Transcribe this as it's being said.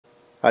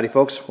Howdy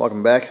folks,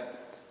 welcome back.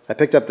 I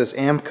picked up this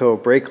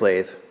Ammco brake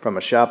lathe from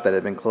a shop that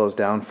had been closed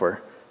down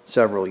for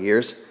several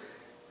years.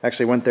 I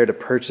actually went there to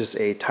purchase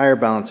a tire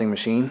balancing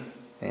machine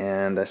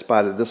and I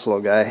spotted this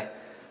little guy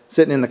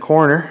sitting in the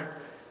corner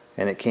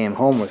and it came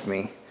home with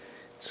me.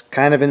 It's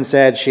kind of in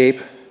sad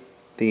shape.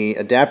 The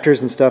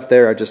adapters and stuff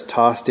there are just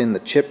tossed in the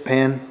chip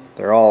pan.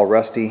 They're all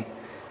rusty. I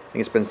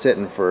think it's been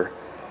sitting for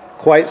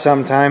quite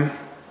some time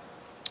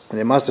and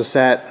it must have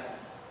sat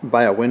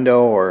by a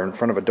window or in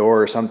front of a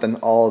door or something.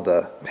 All of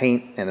the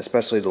paint and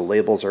especially the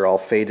labels are all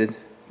faded.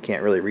 You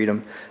can't really read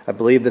them. I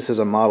believe this is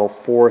a model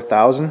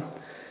 4000.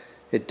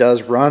 It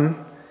does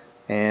run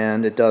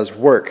and it does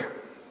work,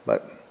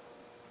 but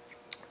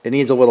it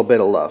needs a little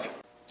bit of love.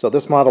 So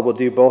this model will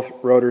do both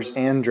rotors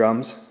and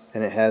drums,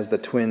 and it has the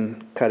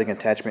twin cutting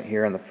attachment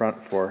here on the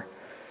front for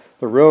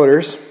the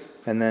rotors,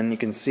 and then you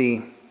can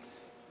see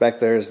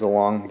back there is the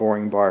long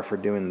boring bar for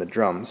doing the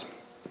drums.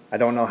 I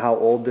don't know how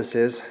old this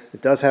is.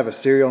 It does have a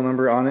serial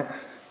number on it,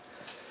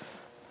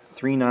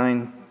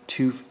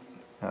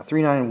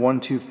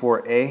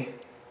 39124A.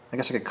 I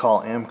guess I could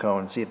call Ammco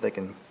and see if they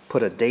can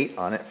put a date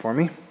on it for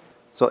me.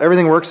 So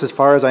everything works as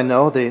far as I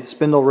know. The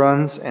spindle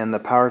runs and the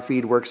power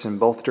feed works in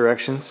both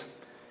directions.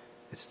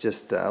 It's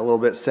just a little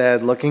bit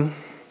sad looking.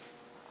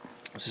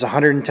 This is a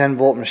 110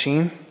 volt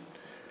machine.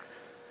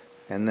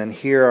 And then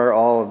here are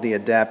all of the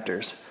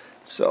adapters.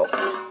 So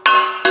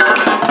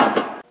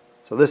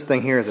this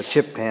thing here is a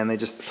chip pan. They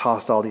just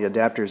tossed all the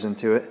adapters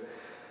into it.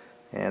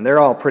 And they're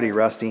all pretty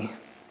rusty.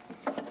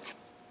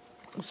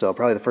 So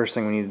probably the first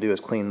thing we need to do is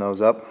clean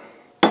those up.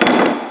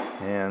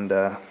 And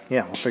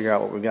yeah, we'll figure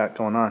out what we've got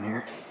going on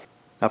here.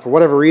 Now for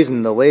whatever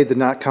reason, the lathe did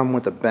not come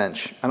with a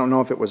bench. I don't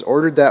know if it was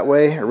ordered that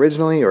way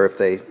originally or if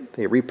they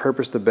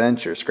repurposed the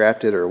bench or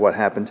scrapped it or what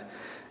happened.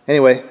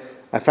 Anyway,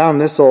 I found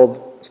this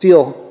old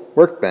steel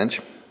workbench.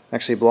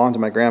 Actually belonged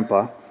to my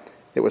grandpa.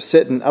 It was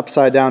sitting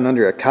upside down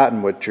under a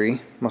cottonwood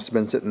tree. Must have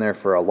been sitting there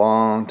for a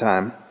long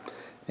time.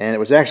 And it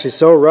was actually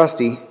so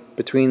rusty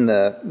between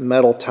the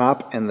metal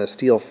top and the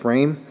steel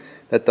frame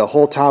that the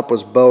whole top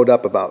was bowed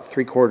up about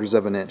 3/4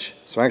 of an inch.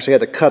 So I actually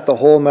had to cut the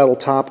whole metal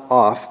top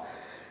off,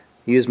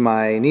 use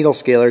my needle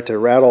scaler to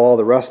rattle all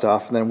the rust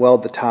off, and then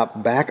weld the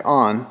top back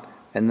on,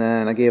 and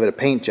then I gave it a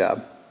paint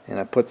job. And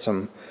I put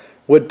some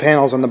wood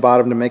panels on the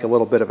bottom to make a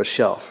little bit of a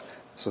shelf.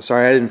 So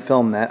sorry I didn't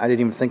film that. I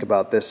didn't even think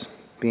about this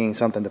being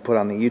something to put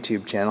on the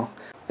YouTube channel.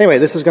 Anyway,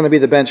 this is going to be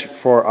the bench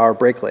for our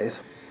brake lathe.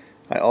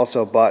 I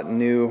also bought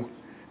new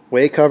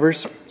way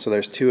covers. So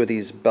there's 2 of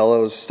these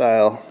bellows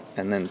style,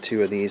 and then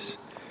 2 of these,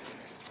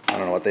 I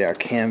don't know what they are,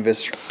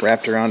 canvas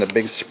wrapped around a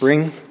big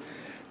spring.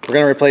 We're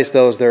going to replace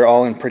those. They're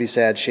all in pretty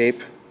sad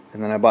shape.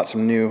 And then I bought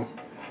some new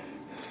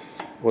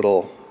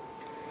little,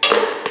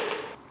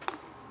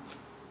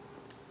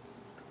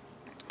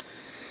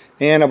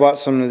 and I bought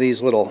some of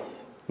these little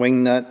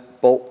wing nut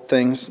bolt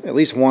things. At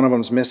least one of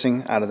them's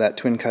missing out of that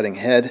twin cutting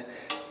head,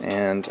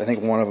 and I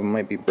think one of them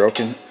might be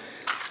broken.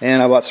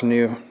 And I bought some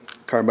new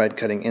carbide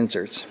cutting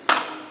inserts.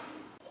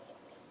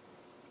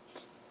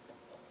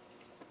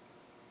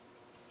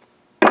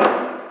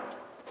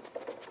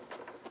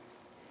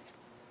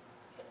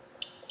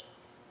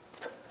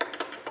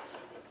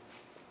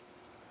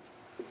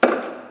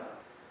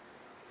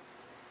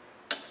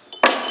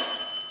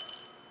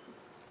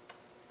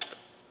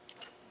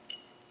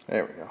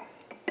 There we go.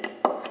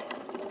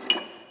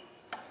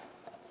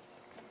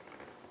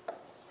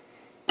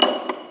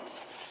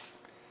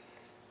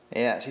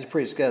 Yeah, she's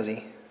pretty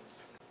scuzzy.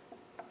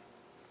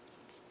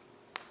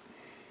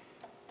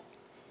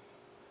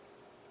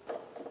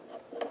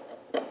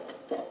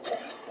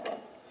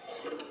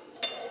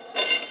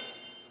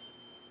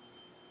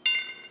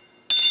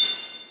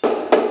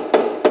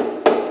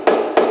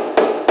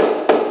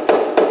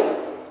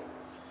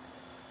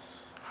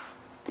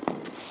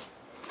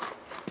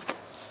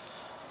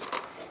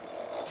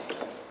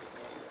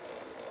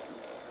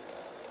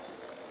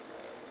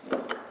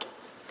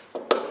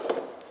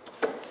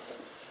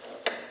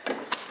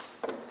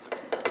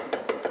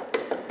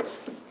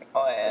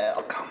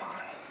 Well, come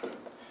on.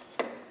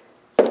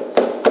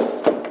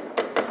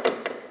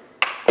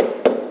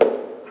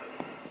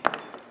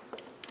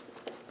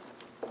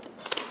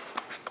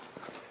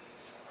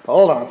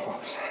 Hold on,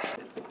 folks.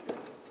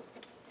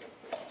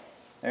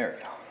 There we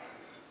go.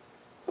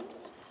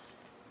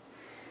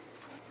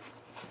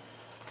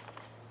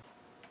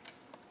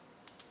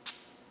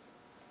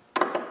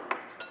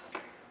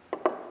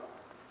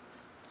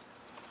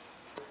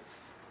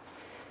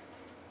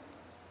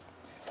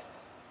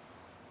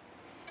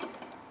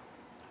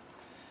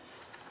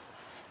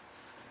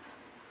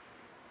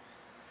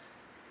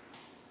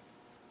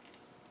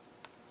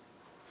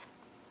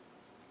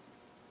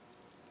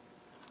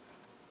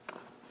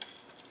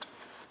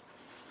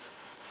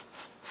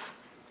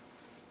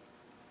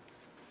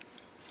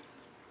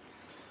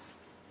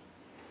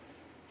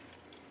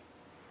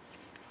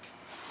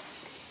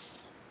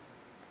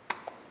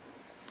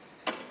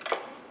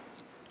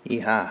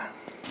 Yeehaw.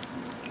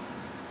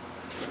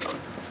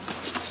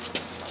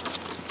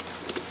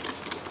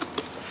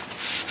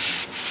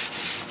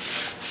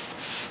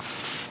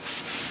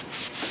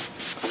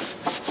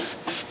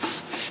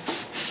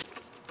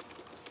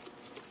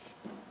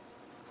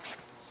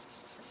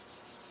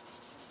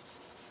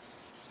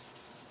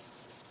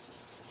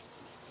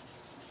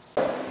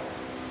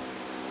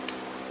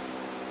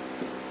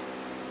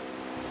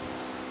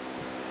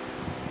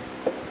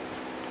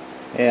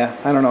 Yeah,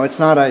 I don't know, it's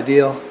not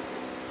ideal.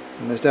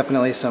 And there's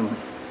definitely some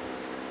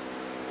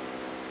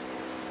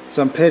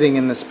pitting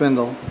in the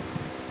spindle.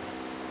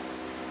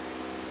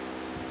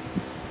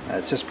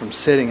 It's just from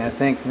sitting, I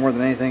think, more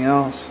than anything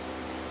else.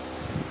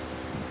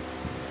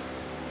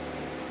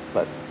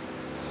 But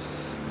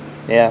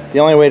yeah, the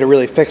only way to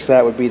really fix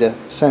that would be to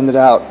send it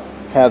out,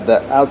 have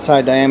the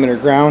outside diameter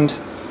ground,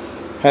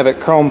 have it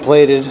chrome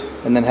plated,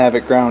 and then have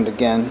it ground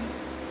again.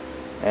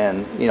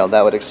 And you know,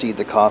 that would exceed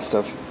the cost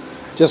of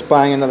just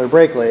buying another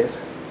brake lathe.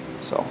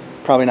 So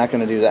probably not going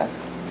to do that.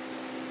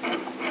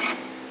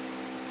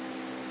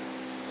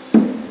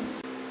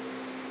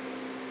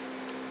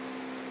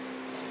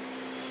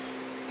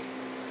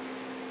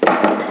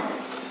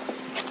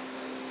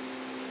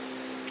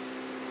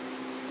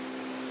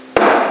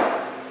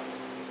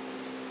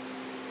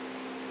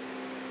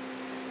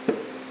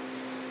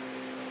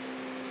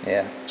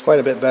 Yeah, it's quite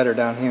a bit better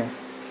down here.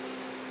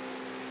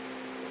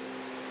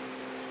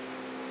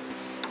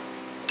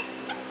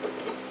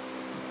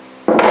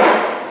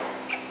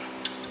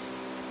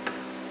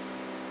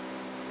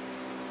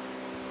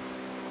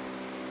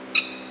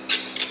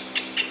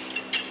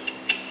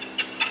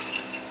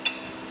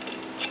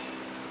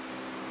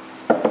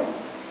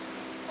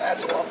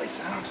 That's a lovely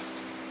sound.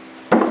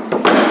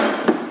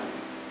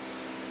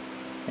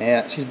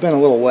 Yeah, she's been a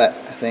little wet,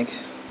 I think.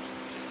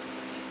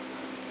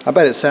 I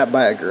bet it sat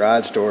by a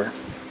garage door,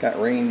 got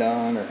rained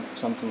on or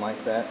something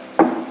like that.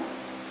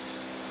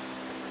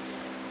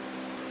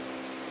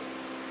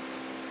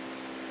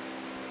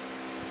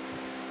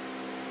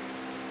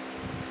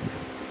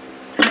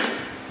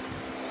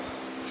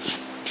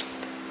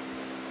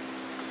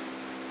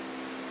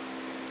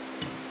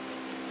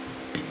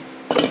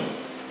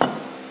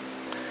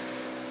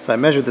 So I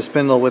measured the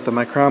spindle with the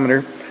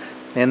micrometer,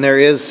 and there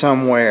is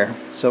some wear.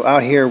 So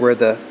out here where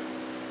the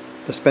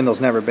spindle's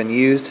never been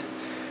used,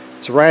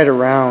 it's right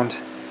around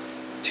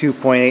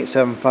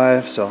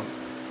 2.875, so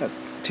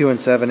 2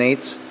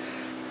 7/8,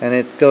 and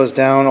it goes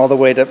down all the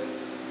way to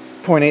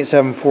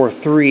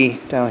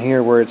 0.8743 down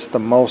here where it's the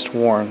most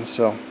worn.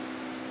 So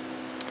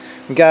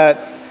we got,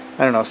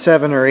 I don't know,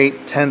 7 or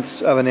 8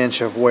 tenths of an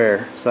inch of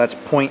wear, so that's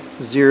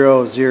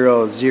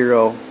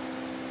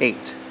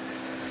 0.0008,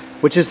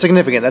 which is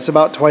significant. That's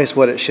about twice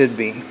what it should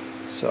be,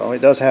 so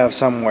it does have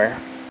some wear.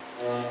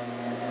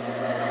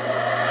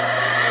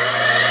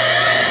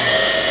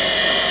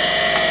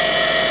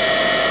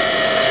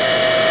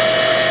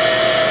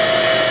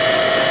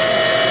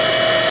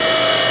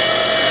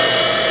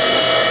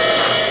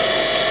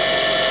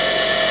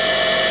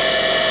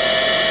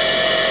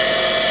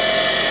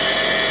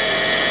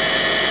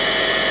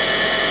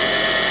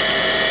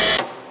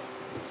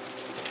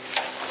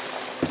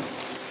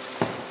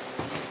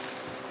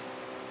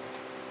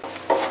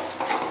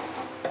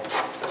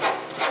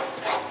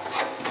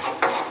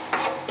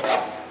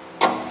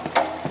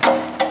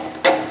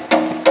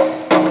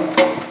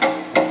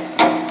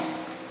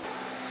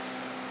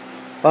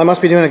 Well, I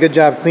must be doing a good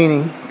job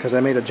cleaning because I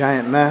made a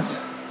giant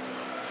mess.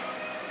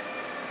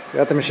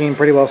 Got the machine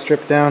pretty well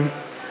stripped down.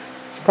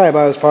 It's probably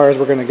about as far as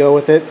we're going to go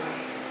with it.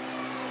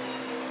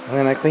 And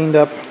then I cleaned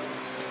up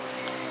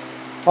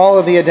all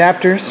of the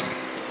adapters.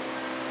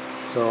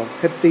 So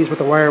hit these with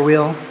the wire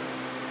wheel,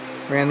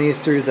 ran these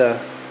through the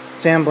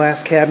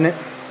sandblast cabinet.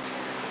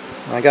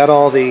 And I got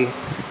all the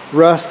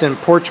rust and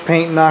porch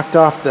paint knocked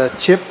off the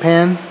chip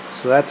pan,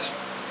 so that's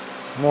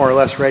more or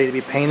less ready to be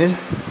painted.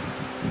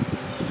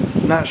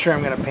 Not sure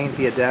I'm going to paint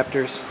the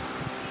adapters.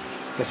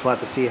 Guess we'll have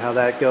to see how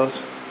that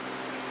goes.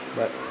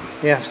 But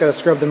yeah, just got to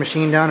scrub the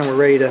machine down and we're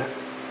ready to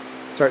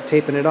start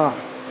taping it off.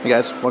 Hey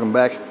guys, welcome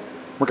back.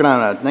 Working on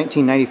a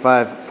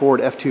 1995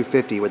 Ford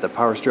F-250 with a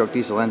Power Stroke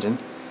diesel engine.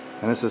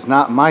 And this is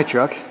not my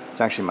truck,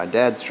 it's actually my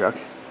dad's truck.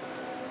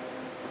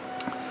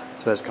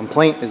 So his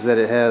complaint is that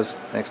it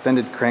has an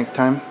extended crank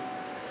time,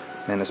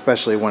 and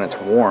especially when it's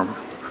warm.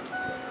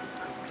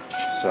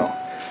 So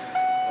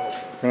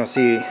we're going to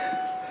see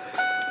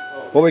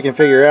what we can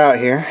figure out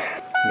here.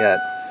 We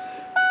got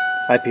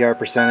IPR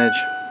percentage,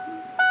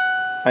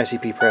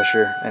 ICP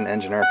pressure, and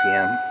engine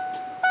RPM.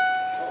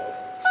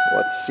 So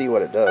let's see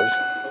what it does.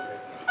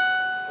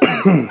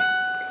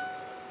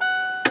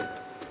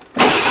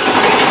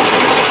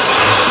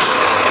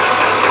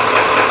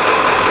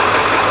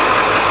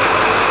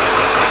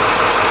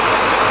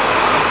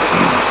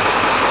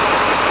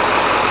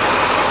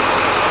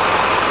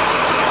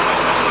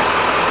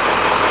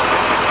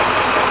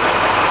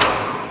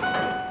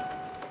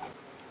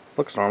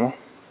 Looks normal.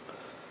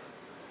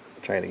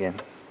 Try it again.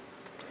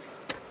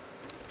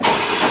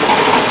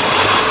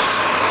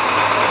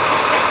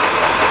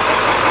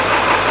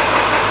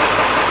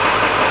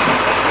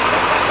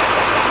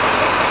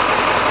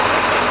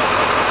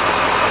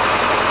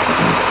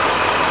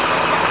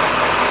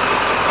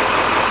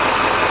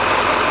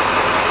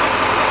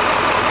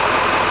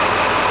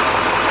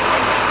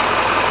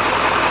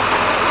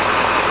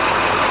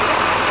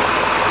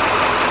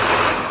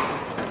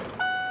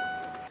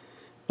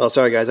 Well,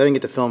 sorry guys, I didn't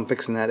get to film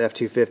fixing that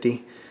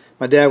F-250.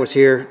 My dad was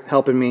here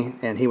helping me,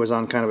 and he was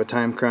on kind of a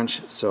time crunch,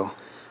 so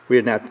we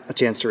didn't have a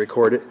chance to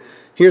record it.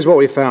 here's what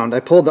we found. I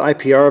pulled the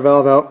IPR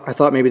valve out. I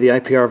thought maybe the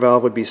IPR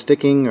valve would be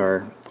sticking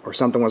or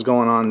something was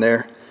going on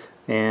there.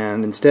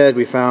 And instead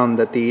we found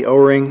that the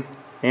O-ring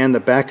and the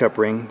backup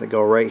ring that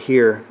go right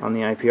here on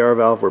the IPR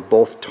valve were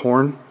both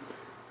torn.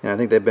 And I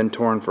think they've been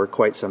torn for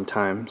quite some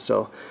time.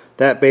 So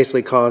that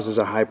basically causes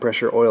a high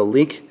pressure oil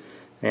leak.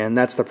 And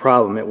that's the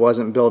problem. It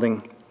wasn't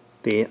building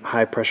the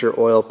high pressure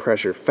oil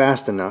pressure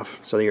fast enough.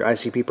 So your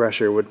ICP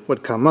pressure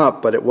would come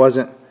up, but it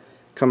wasn't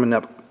coming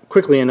up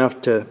quickly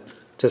enough to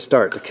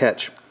start, to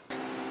catch.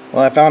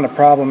 Well, I found a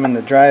problem in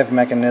the drive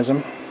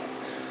mechanism.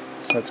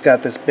 So it's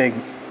got this big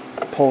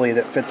pulley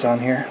that fits on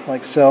here,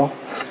 like so.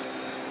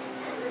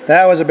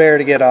 That was a bear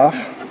to get off.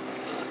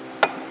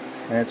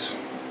 And it's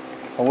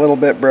a little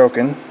bit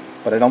broken,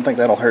 but I don't think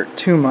that'll hurt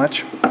too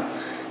much.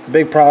 The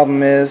big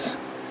problem is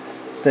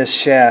this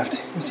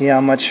shaft. You see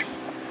how much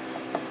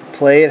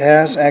play it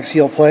has,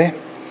 axial play?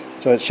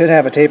 So it should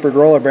have a tapered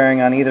roller bearing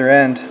on either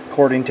end,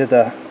 according to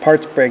the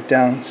parts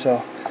breakdown.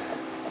 So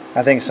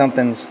I think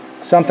something's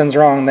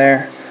wrong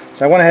there.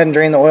 So I went ahead and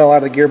drained the oil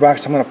out of the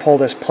gearbox. I'm going to pull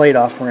this plate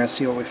off. We're going to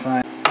see what we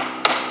find.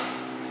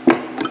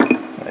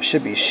 There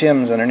should be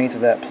shims underneath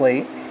of that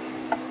plate.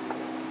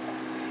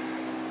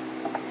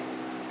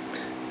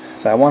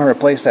 So I want to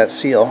replace that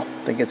seal.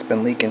 I think it's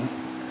been leaking.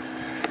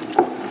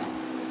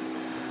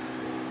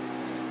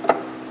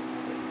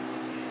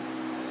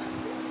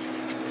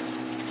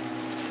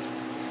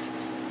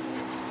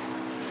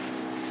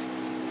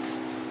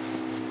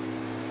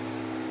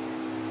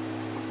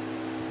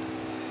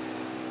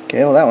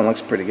 Okay, well that one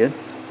looks pretty good.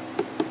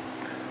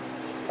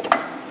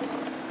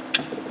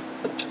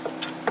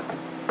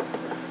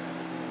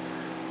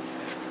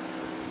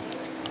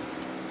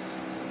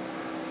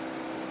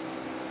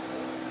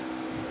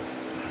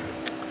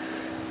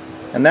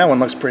 And that one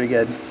looks pretty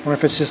good. I wonder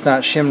if it's just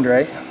not shimmed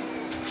right.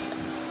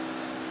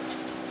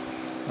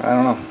 I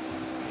don't know.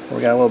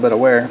 We got a little bit of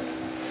wear.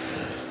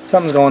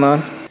 Something's going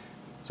on.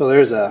 So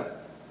there's a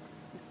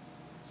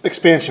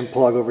expansion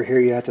plug over here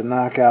you have to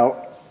knock out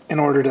in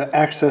order to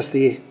access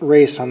the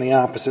race on the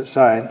opposite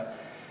side.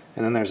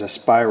 And then there's a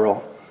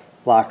spiral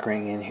lock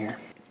ring in here.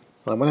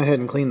 Well, I went ahead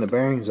and cleaned the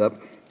bearings up.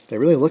 They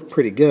really look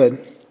pretty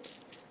good.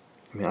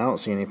 I mean, I don't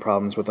see any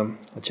problems with them.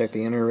 I checked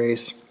the inner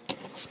race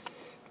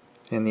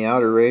and the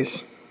outer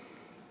race,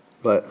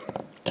 but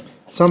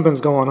something's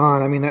going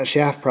on. I mean, that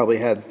shaft probably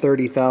had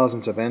 30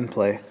 thousandths of end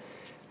play,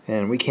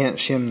 and we can't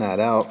shim that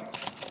out.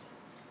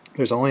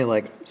 There's only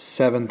like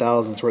 7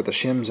 thousandths worth of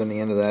shims in the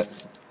end of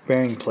that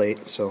bearing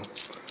plate. So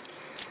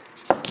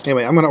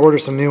anyway, I'm going to order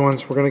some new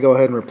ones. We're going to go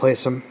ahead and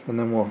replace them, and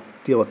then we'll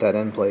deal with that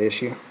end play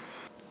issue.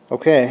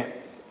 Okay,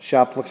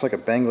 shop looks like a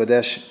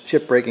Bangladesh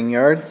chip breaking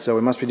yard, so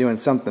we must be doing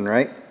something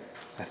right.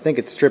 I think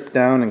it's stripped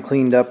down and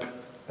cleaned up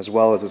as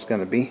well as it's going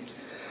to be.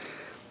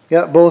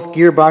 Got both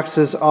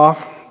gearboxes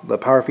off, the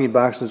power feed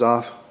boxes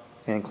off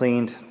and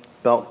cleaned,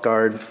 belt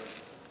guard,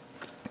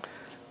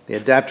 the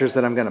adapters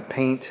that I'm going to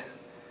paint,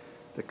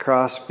 the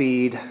cross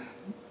feed,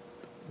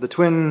 the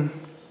twin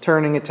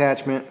turning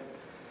attachment,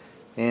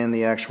 and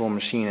the actual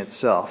machine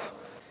itself.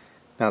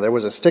 Now there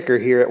was a sticker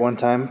here at one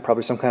time,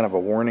 probably some kind of a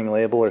warning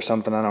label or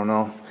something, I don't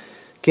know.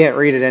 Can't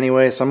read it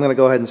anyway, so I'm going to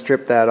go ahead and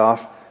strip that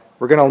off.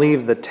 We're going to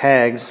leave the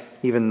tags,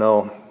 even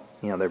though,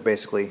 you know, they're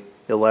basically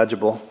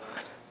illegible.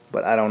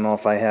 But I don't know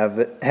if I have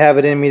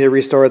it in me to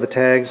restore the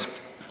tags.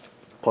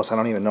 Plus I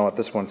don't even know what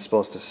this one's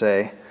supposed to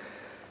say.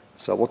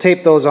 So we'll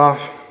tape those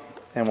off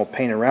and we'll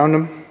paint around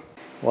them.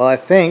 Well, I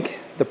think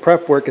the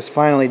prep work is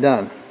finally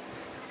done.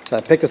 So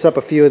I picked us up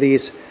a few of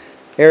these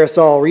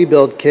aerosol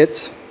rebuild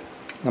kits.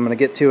 I'm going to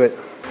get to it.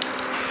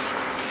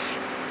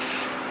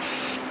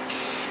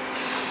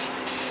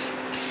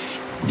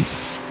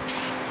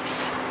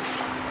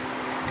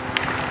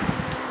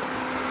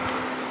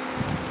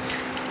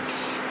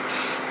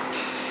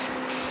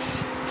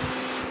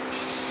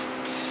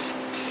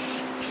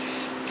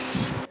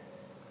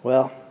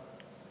 Well,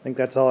 I think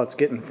that's all it's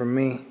getting from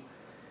me.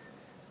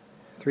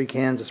 3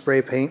 cans of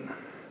spray paint.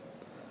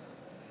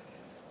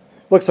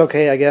 Looks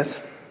okay, I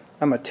guess.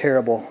 I'm a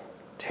terrible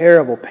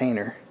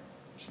painter.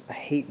 I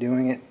hate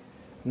doing it.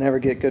 Never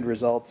get good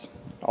results.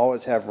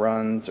 Always have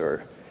runs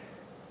or,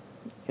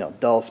 you know,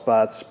 dull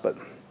spots, but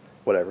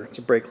whatever. It's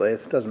a brake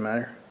lathe. It doesn't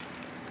matter.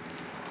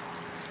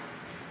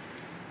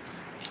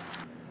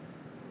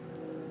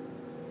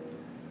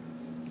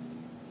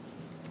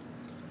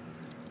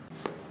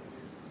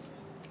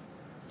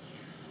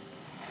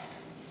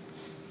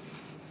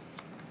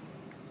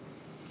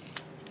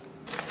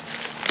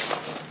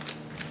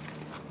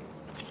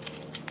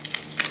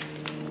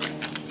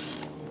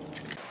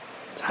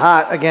 It's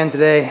hot again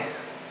today,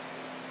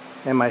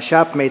 and my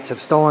shop mates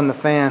have stolen the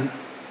fan.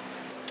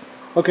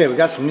 Okay, we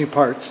got some new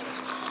parts.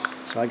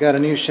 So I got a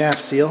new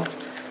shaft seal.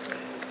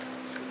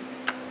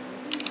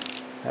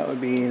 That would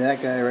be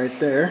that guy right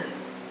there.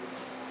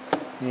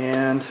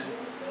 And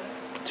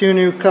 2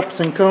 new cups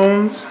and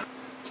cones.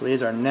 So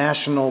these are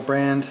National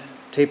brand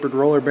tapered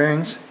roller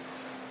bearings,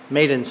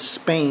 made in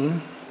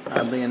Spain,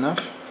 oddly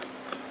enough.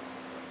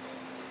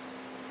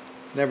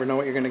 Never know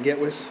what you're going to get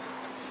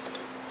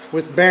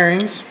with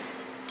bearings.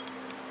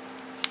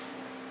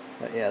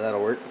 But yeah,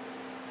 that'll work.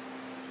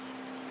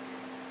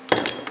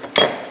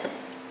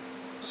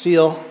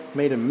 Seal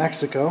made in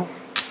Mexico.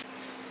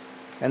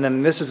 And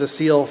then this is a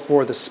seal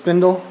for the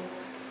spindle.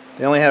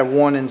 They only had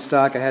one in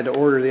stock. I had to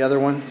order the other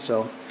one,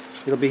 so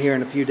it'll be here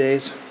in a few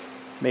days.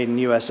 Made in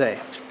USA.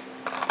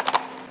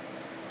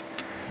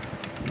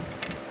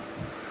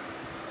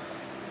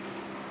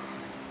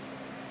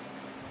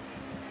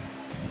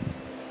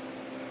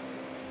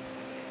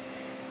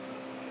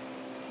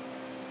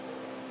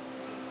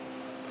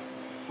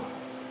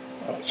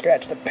 Don't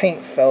scratch the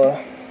paint,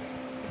 fella.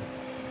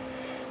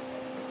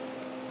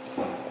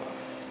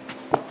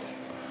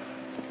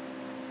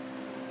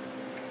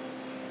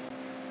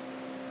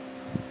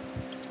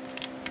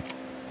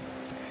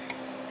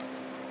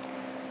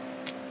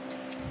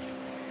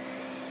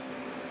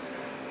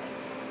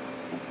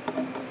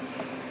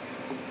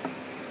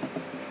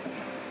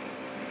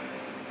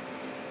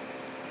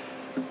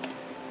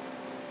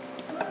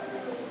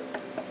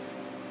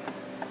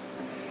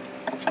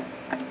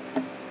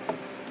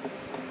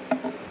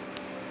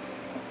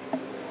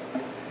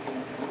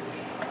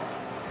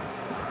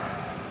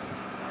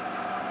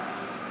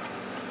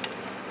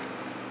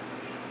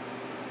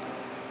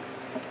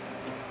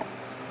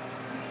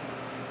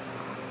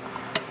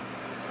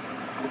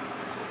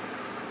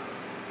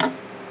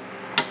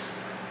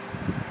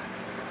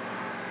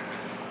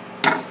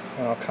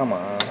 Oh, come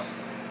on.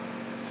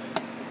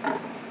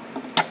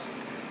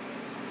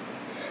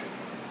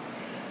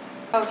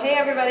 Oh, hey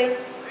everybody.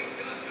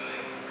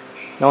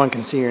 No one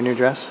can see your new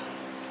dress?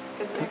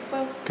 Because of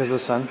Expo? Because of the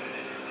sun.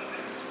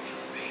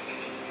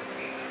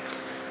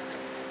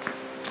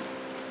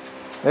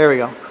 There we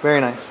go.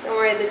 Very nice. Don't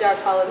worry, the dog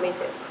followed me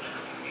too.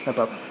 Up,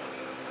 up.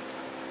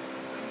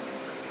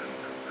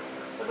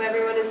 Hope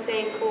everyone is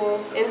staying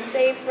cool and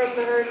safe from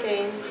the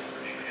hurricanes.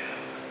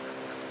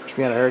 Wish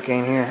we had a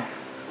hurricane here.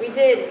 We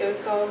did. It was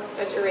called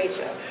a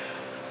derecho.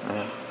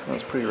 Yeah, that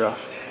was pretty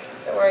rough.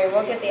 Don't worry,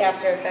 we'll get the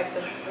after effects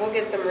of. We'll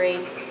get some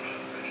rain.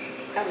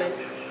 It's coming.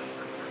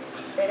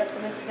 Straight up the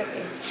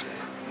Mississippi.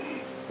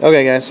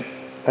 Okay, guys.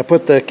 I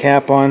put the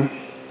cap on,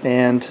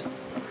 and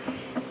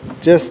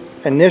just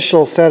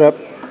initial setup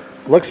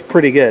looks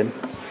pretty good.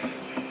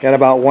 Got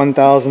about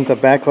 1/1000th of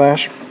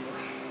backlash.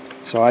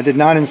 So I did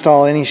not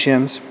install any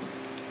shims.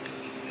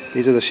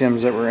 These are the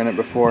shims that were in it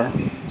before.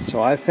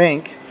 So I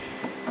think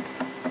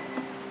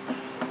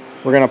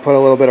we're going to put a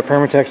little bit of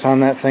Permatex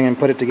on that thing and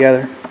put it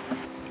together.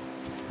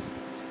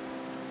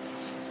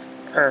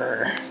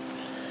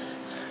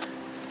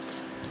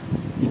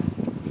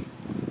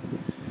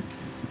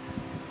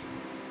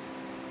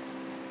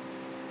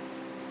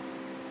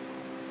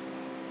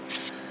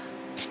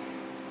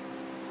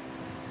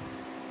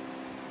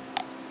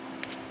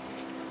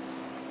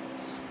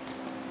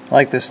 I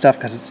like this stuff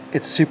because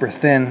it's super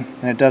thin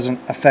and it doesn't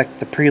affect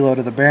the preload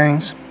of the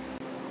bearings.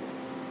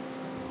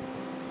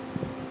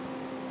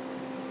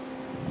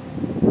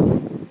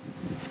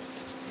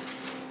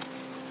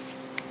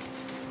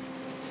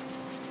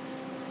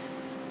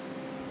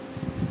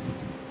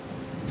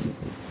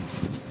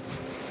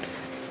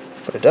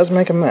 But it does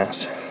make a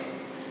mess.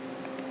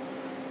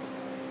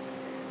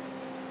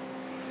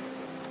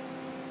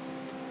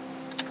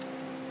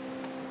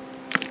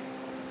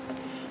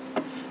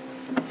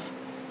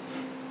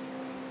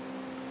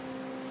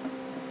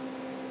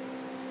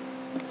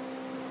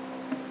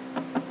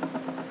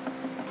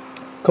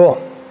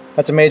 Cool.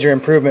 That's a major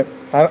improvement.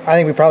 I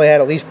think we probably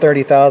had at least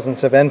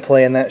 30,000ths of end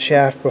play in that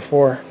shaft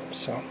before,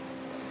 so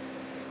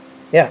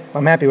yeah,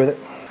 I'm happy with it.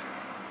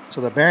 So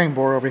the bearing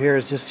bore over here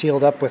is just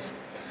sealed up with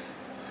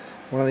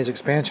one of these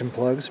expansion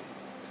plugs,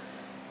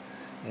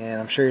 and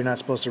I'm sure you're not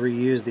supposed to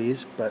reuse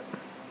these, but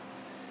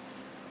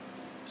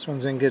this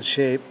one's in good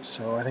shape,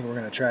 so I think we're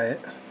going to try it.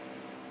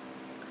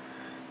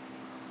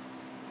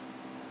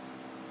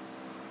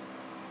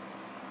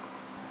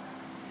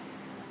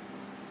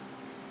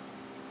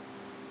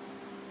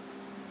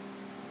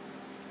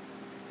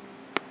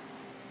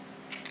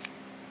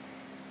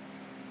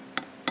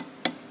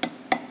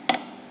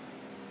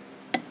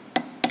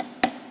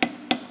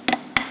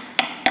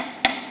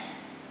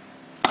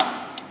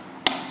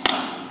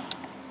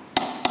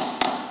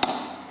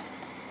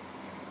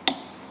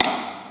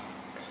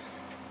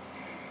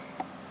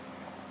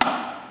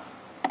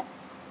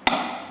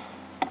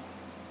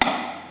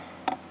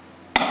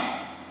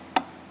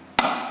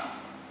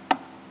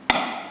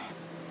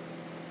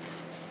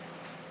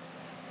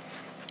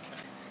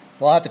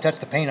 Well, I'll have to touch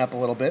the paint up a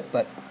little bit,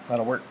 but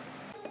that'll work.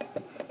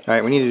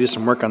 Alright, we need to do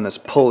some work on this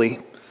pulley.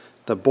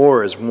 The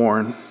bore is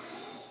worn,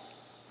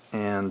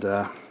 and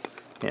yeah,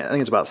 I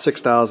think it's about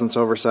 6/1000ths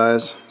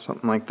oversized,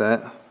 something like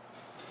that.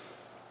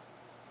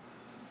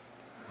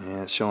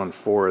 Yeah, it's showing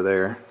 4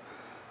 there,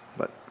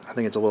 but I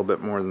think it's a little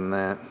bit more than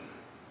that.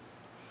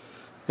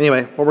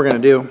 Anyway, what we're going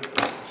to do,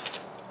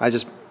 I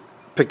just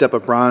picked up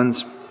a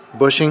bronze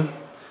bushing,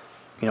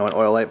 you know, an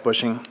oil light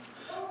bushing.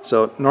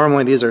 So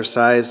normally these are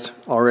sized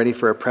already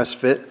for a press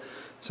fit.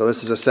 So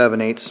this is a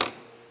 7/8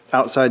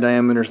 outside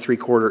diameter,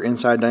 3/4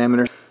 inside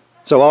diameter.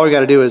 So all we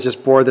got to do is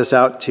just bore this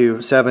out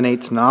to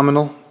 7/8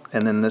 nominal,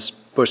 and then this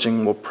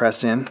bushing will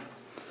press in.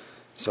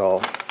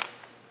 So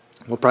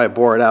we'll probably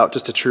bore it out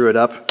just to true it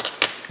up,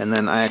 and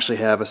then I actually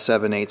have a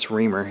 7/8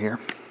 reamer here.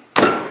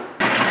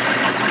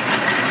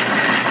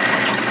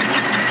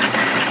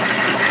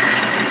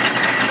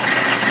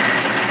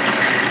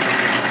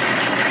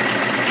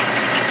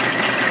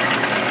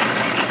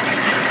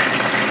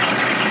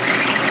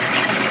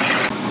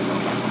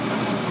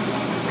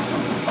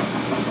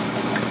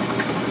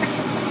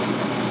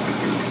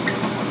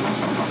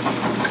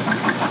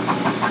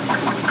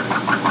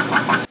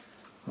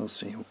 We'll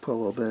see, we'll put a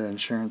little bit of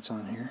insurance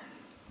on here.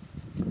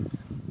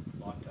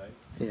 Loctite?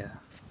 Yeah.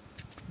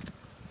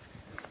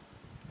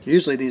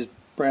 Usually these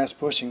brass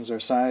bushings are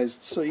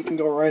sized so you can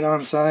go right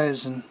on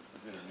size and...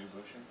 Is it a new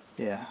bushing?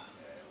 Yeah.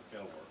 Yeah,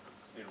 it'll work.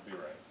 It'll be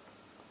right.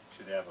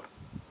 Should have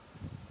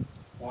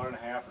a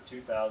 1.5 or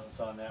 2 thousandths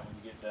on that when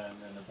you get done,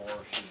 and the bore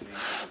should be,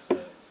 if it's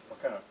a,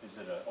 what kind of, is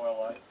it an oil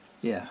light?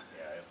 Yeah.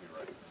 Yeah, it'll be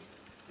right.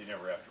 You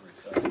never have to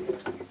resize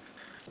it.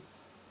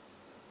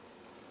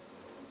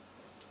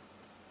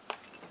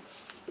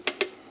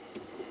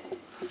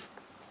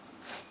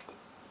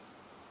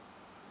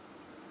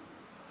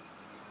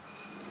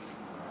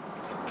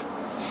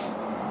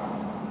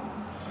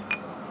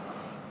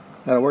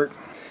 That'll work.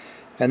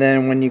 And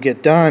then when you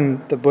get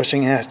done, the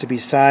bushing has to be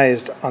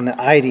sized on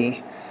the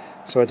ID,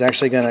 so it's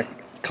actually going to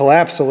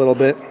collapse a little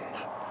bit.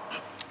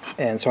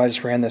 And so I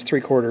just ran this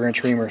 3/4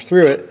 inch reamer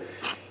through it.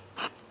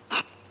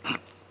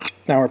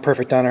 Now we're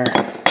perfect on our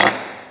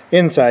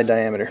inside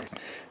diameter.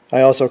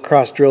 I also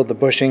cross-drilled the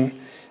bushing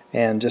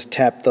and just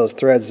tapped those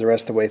threads the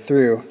rest of the way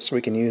through so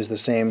we can use the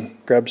same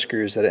grub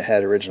screws that it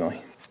had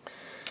originally.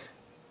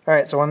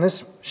 Alright, so on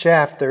this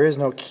shaft there is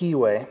no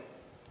keyway.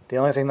 The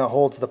only thing that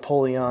holds the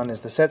pulley on is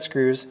the set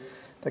screws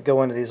that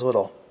go into these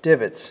little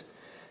divots,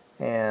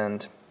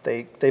 and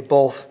they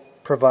both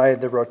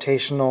provide the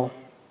rotational,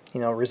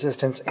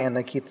 resistance, and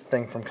they keep the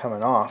thing from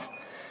coming off.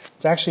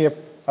 It's actually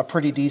a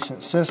pretty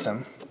decent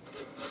system.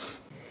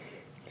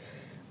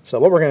 So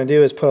what we're going to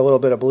do is put a little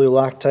bit of blue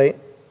Loctite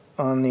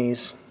on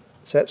these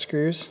set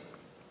screws,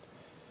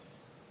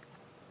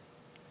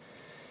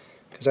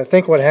 because I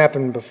think what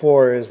happened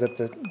before is that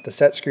the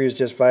set screws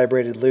just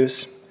vibrated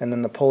loose and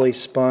then the pulley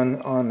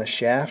spun on the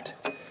shaft,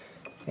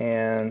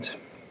 and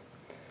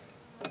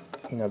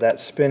that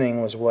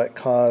spinning was what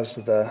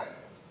caused the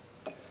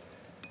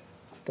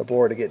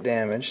bore to get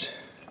damaged.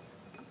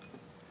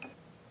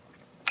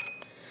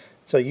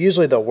 So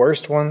usually the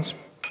worst ones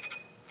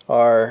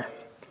are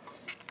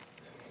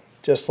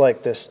just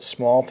like this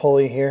small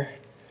pulley here,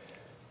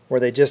 where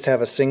they just have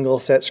a single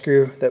set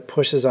screw that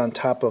pushes on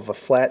top of a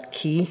flat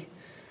key.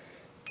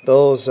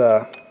 Those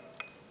have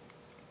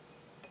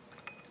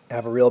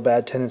a real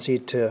bad tendency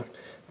to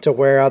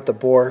wear out the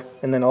bore,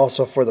 and then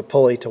also for the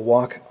pulley to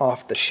walk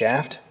off the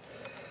shaft.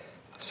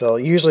 So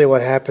usually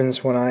what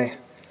happens when I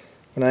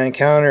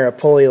encounter a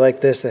pulley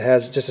like this that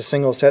has just a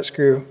single set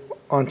screw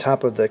on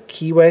top of the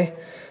keyway,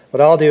 what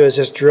I'll do is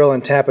just drill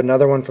and tap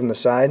another one from the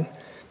side,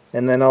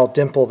 and then I'll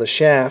dimple the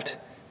shaft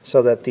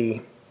so that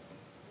the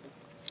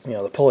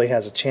pulley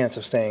has a chance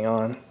of staying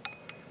on.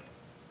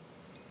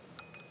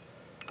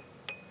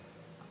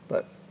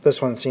 But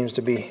this one seems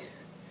to be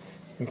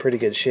in pretty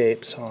good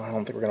shape, so I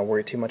don't think we're going to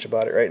worry too much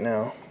about it right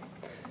now.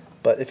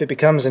 But if it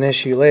becomes an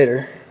issue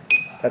later,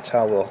 that's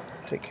how we'll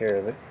take care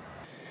of it.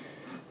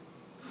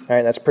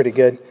 Alright, that's pretty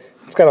good.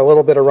 It's got a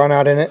little bit of run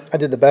out in it. I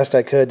did the best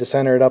I could to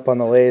center it up on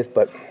the lathe,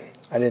 but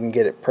I didn't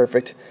get it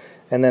perfect.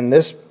 And then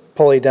this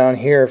pulley down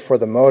here for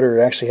the motor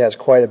actually has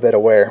quite a bit of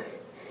wear.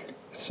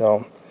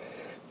 So,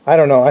 I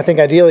don't know. I think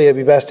ideally it'd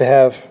be best to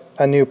have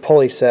a new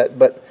pulley set,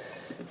 but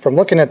from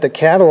looking at the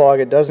catalog,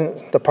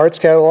 the parts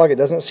catalog, it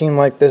doesn't seem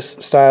like this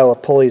style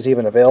of pulley is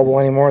even available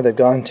anymore. They've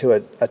gone to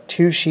a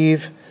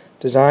two-sheave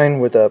design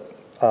with a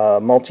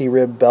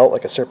multi-rib belt,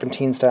 like a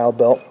serpentine style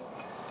belt.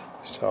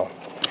 So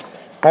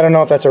I don't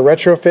know if that's a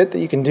retrofit that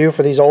you can do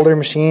for these older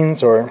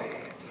machines, or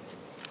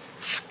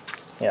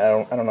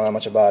yeah, I don't know that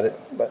much about it,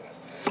 but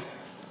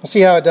we'll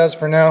see how it does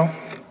for now.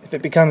 If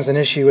it becomes an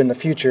issue in the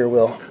future,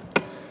 we'll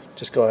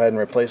just go ahead and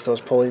replace those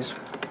pulleys.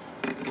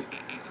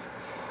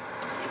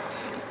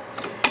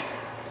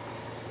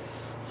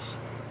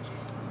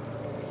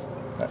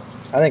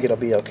 I think it'll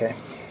be okay.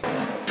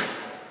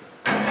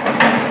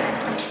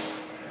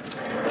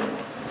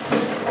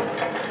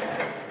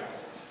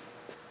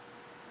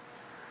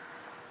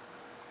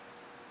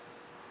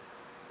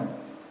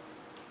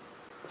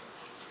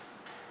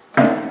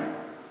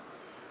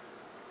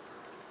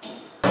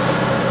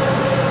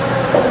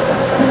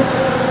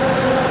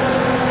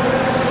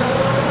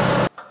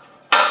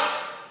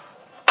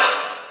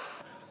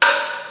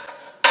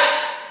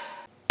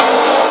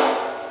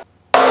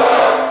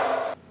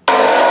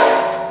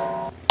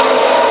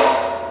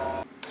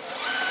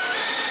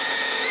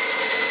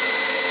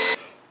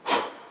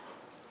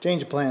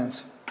 Change of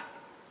plans.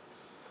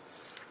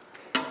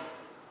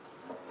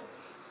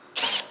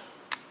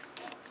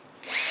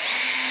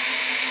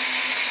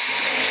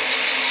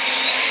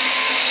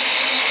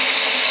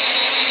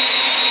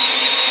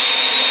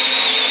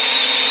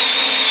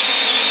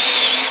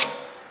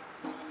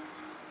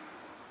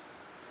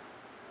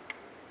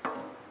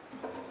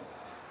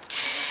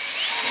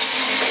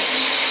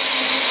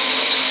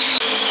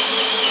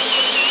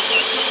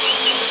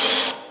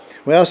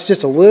 Well, it's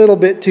just a little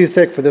bit too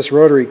thick for this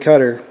rotary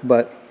cutter,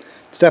 but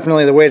it's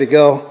definitely the way to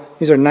go.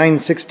 These are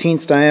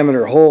 9/16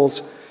 diameter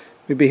holes.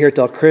 We'd be here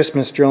till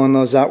Christmas drilling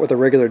those out with a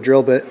regular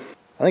drill bit.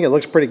 I think it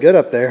looks pretty good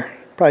up there.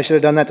 Probably should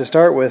have done that to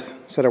start with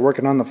instead of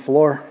working on the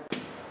floor.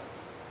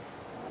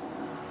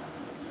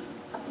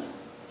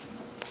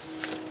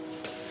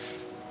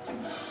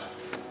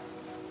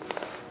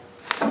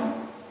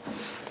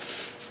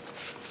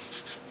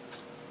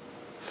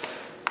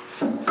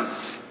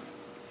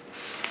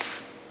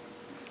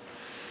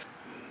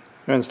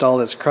 I'm going to install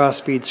this cross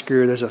feed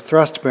screw. There's a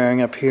thrust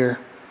bearing up here.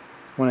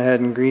 Went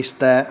ahead and greased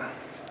that.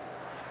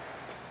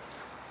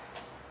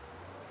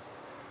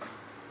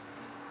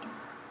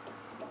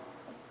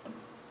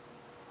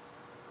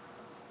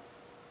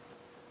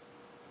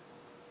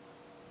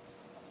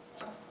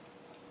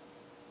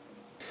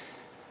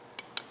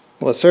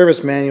 Well, the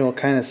service manual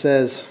kind of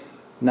says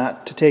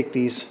not to take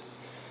these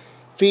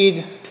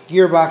feed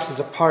gearboxes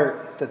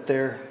apart, that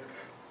they're,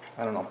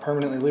 I don't know,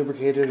 permanently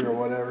lubricated or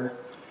whatever.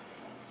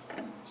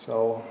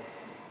 So,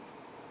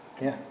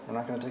 yeah, we're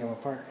not going to take them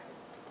apart.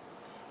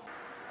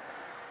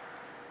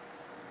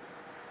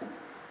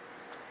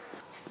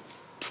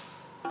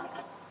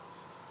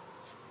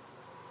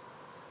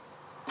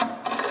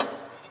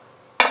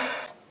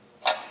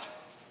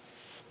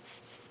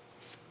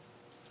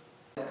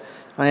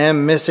 I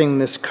am missing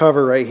this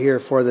cover right here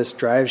for this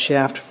drive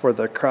shaft for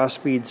the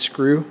crossfeed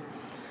screw.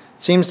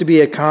 Seems to be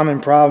a common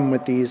problem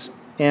with these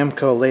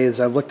Ammco lathes.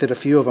 I've looked at a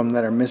few of them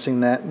that are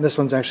missing that. This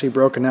one's actually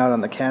broken out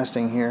on the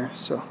casting here,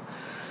 so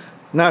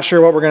not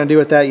sure what we're going to do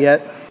with that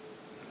yet.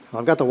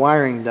 Well, I've got the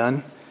wiring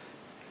done.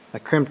 I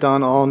crimped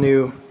on all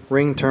new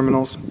ring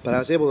terminals, but I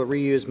was able to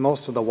reuse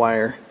most of the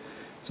wire.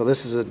 So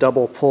this is a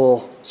double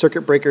pull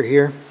circuit breaker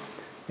here,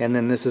 and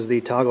then this is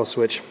the toggle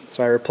switch.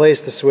 So I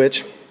replaced the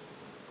switch.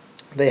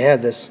 They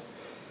had this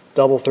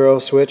double throw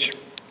switch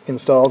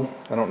installed.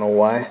 I don't know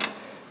why.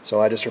 So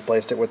I just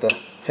replaced it with a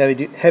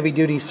heavy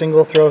duty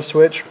single throw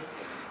switch.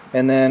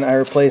 And then I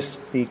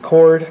replaced the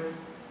cord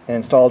and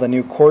installed a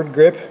new cord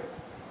grip.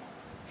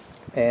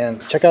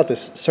 And check out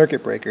this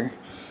circuit breaker.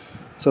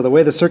 So the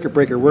way the circuit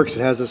breaker works,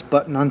 it has this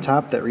button on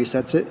top that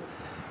resets it.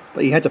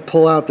 But you had to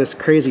pull out this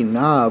crazy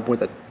knob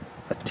with a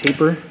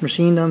taper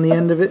machined on the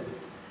end of it.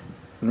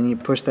 And then you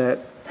push that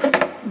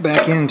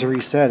back in to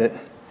reset it.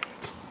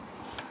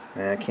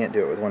 I can't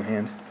do it with one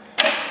hand.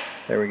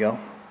 There we go.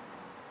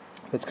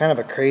 It's kind of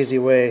a crazy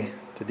way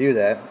to do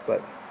that,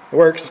 but it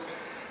works.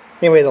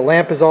 Anyway, the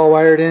lamp is all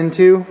wired in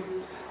too,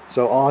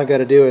 so all I got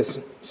to do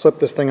is slip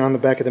this thing on the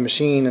back of the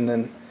machine, and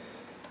then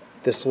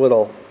this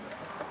little,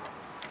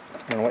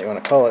 I don't know what you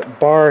want to call it,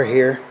 bar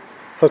here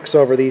hooks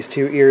over these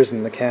two ears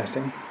in the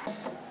casting.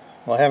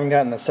 Well, I haven't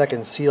gotten the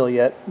second seal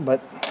yet,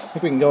 but I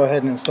think we can go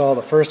ahead and install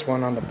the first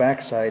one on the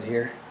back side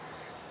here.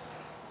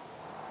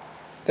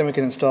 Then we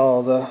can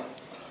install the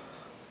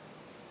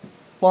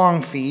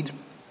long feed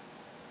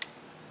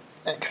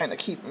and kind of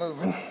keep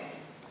moving.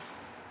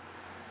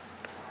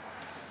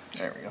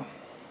 There we go.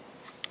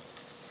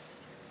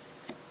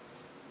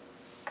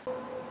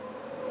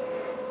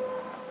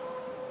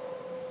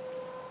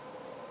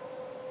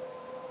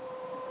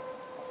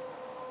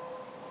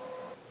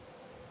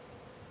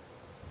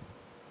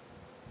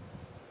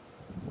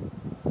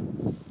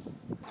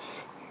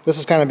 This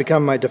has kind of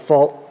become my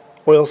default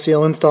oil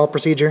seal install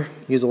procedure.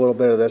 Use a little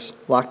bit of this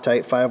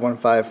Loctite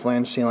 515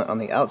 flange sealant on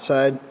the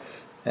outside,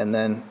 and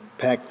then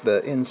pack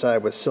the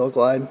inside with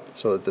Silglide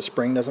so that the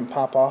spring doesn't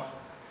pop off.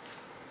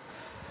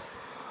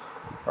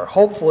 Or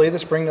hopefully the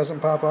spring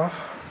doesn't pop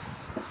off.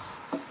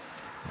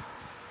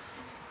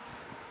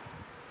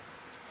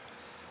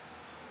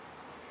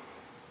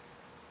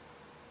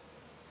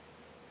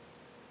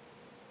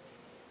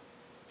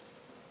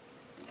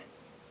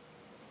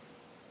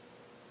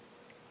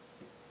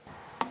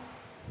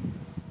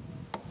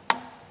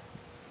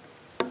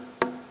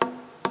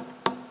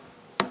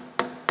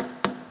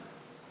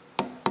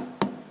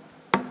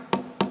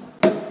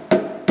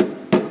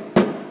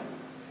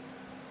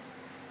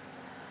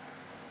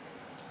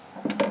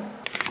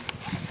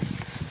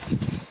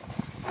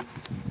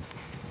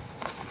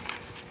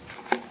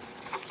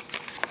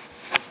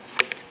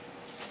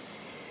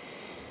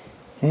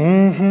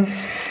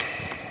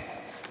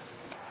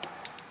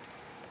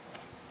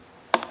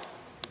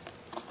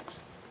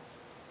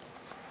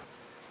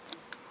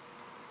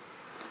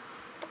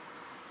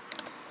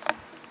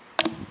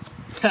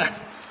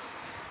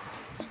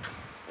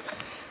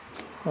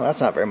 Well,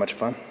 that's not very much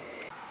fun.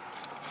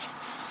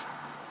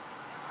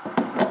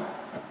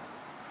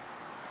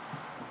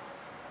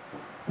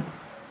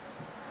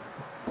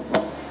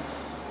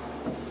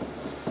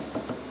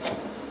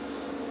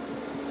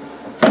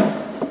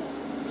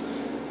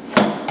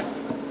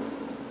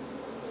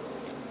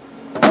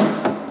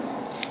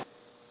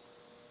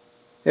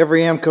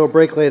 Every Ammco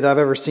brake lathe I've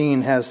ever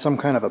seen has some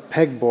kind of a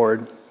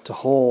pegboard to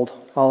hold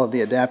all of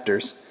the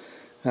adapters.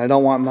 And I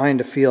don't want mine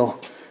to feel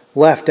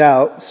left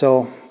out,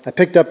 so I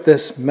picked up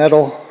this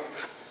metal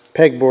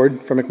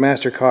pegboard from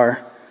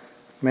McMaster-Carr.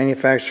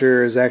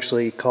 Manufacturer is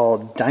actually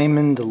called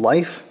Diamond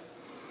Life.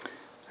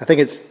 I think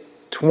it's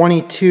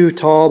 22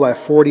 tall by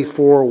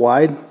 44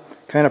 wide.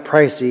 Kind of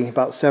pricey,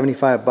 about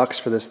 75 bucks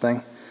for this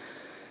thing.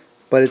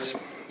 But it's,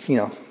 you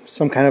know,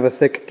 some kind of a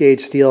thick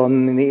gauge steel,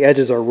 and then the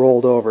edges are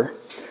rolled over.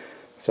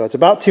 So it's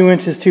about 2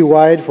 inches too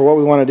wide for what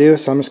we want to do,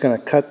 so I'm just going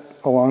to cut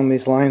along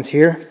these lines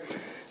here.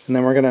 And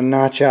then we're going to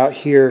notch out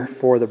here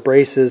for the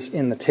braces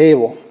in the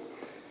table.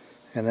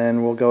 And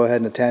then we'll go ahead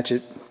and attach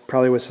it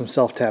probably with some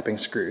self-tapping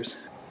screws.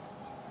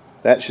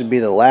 That should be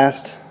the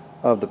last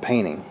of the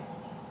painting,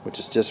 which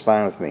is just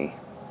fine with me.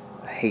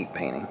 I hate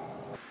painting.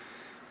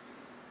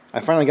 I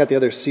finally got the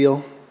other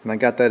seal, and I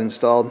got that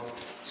installed.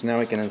 So now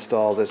we can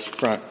install this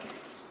front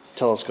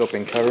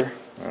telescoping cover.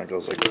 It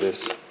goes like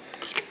this.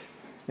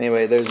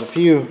 Anyway, there's a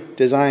few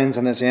designs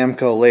on this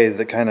Ammco lathe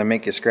that kind of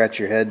make you scratch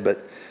your head, but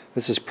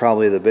this is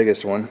probably the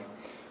biggest one.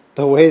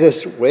 The way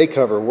this way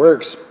cover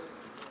works,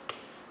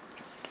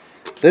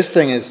 this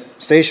thing is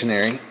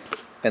stationary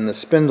and the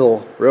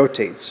spindle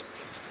rotates.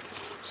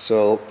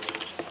 So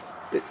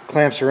it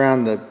clamps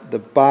around the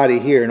body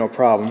here, no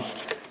problem.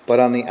 But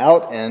on the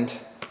out end,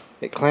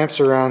 it clamps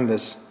around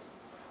this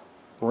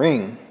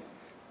ring,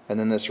 and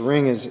then this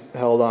ring is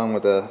held on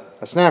with a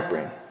snap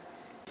ring.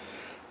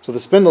 So the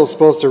spindle is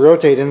supposed to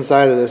rotate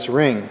inside of this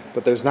ring,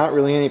 but there's not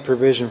really any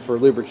provision for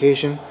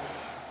lubrication.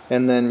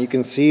 And then you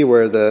can see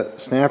where the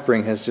snap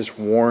ring has just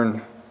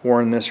worn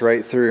this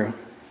right through.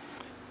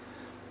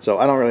 So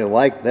I don't really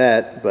like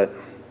that, but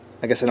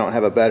I guess I don't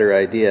have a better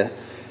idea.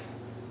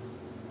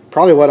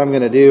 Probably what I'm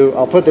going to do,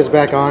 I'll put this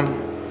back on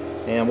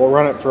and we'll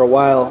run it for a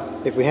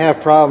while. If we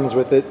have problems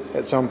with it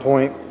at some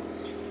point,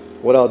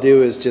 what I'll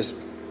do is just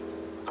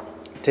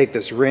take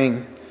this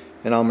ring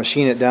and I'll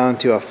machine it down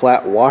to a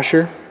flat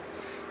washer,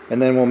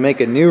 and then we'll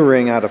make a new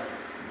ring out of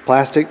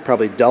plastic,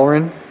 probably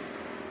Delrin,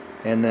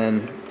 and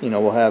then, you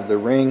know, we'll have the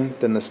ring,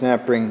 then the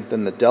snap ring,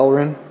 then the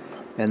Delrin,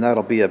 and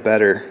that'll be a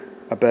better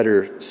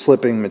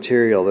slipping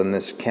material than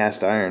this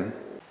cast iron.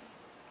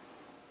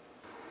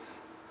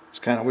 It's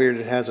kind of weird,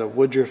 it has a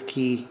woodruff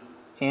key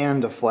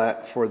and a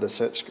flat for the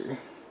set screw.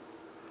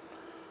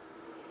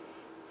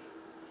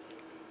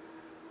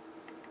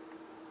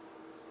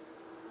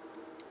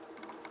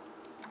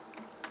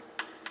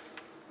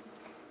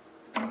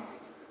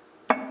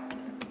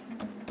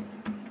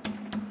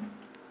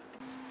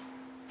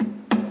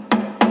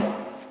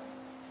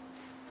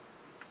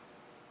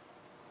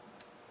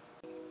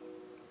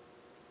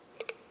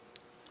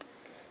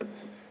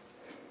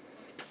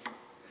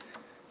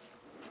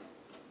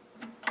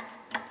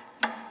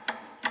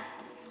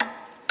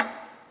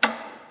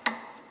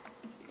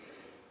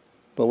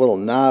 The little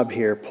knob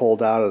here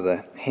pulled out of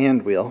the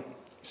hand wheel.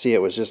 See,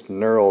 it was just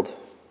knurled.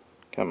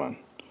 Come on.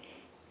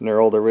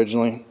 Knurled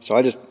originally. So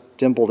I just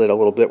dimpled it a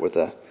little bit with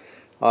a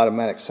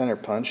automatic center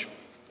punch.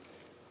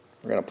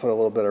 We're going to put a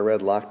little bit of red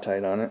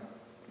Loctite on it.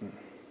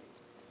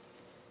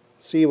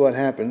 See what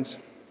happens.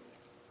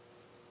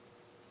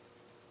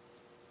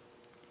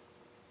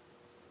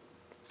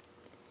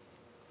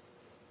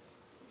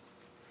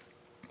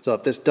 So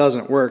if this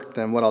doesn't work,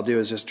 then what I'll do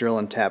is just drill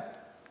and tap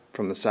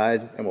from the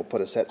side, and we'll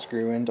put a set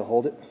screw in to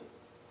hold it.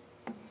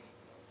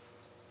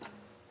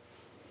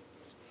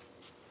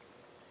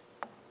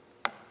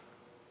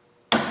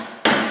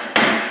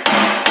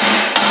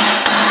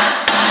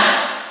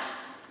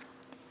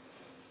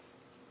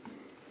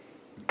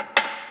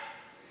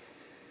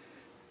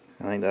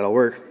 I think that'll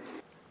work.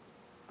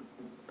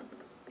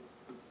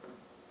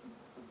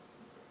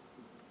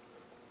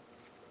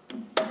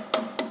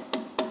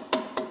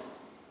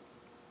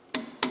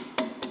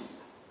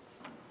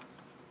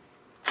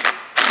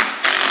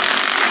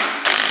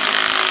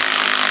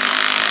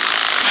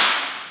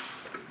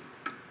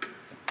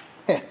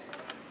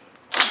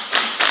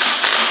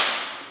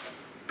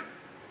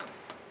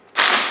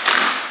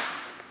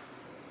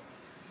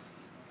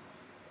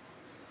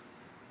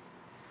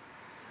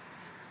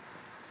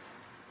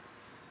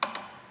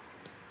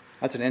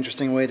 That's an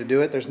interesting way to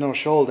do it. There's no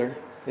shoulder.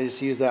 They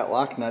just use that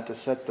lock nut to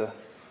set the...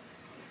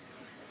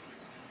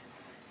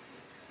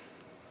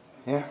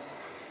 Yeah,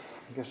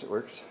 I guess it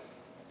works.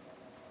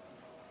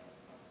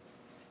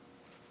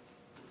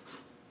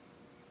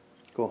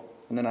 Cool.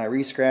 And then I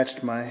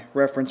re-scratched my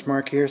reference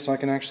mark here so I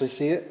can actually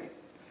see it.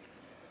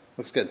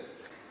 Looks good.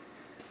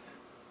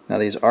 Now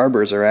these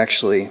arbors are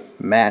actually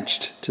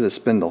matched to the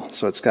spindle.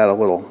 So it's got a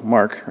little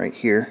mark right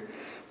here.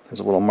 There's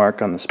a little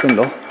mark on the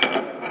spindle.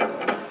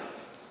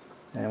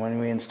 And when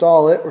we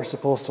install it, we're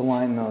supposed to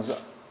line those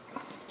up.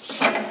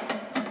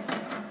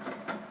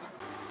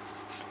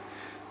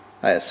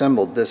 I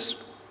assembled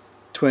this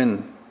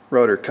twin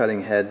rotor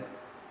cutting head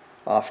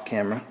off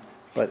camera,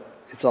 but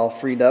it's all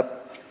freed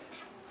up.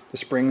 The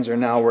springs are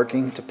now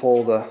working to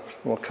pull the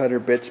little cutter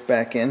bits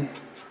back in.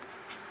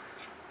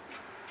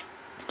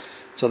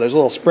 So there's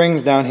little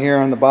springs down here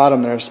on the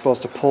bottom that are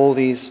supposed to pull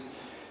these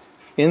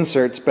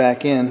inserts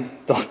back in.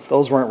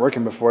 Those weren't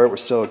working before, it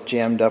was so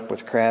jammed up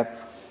with crap.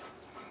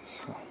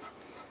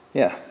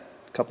 Yeah,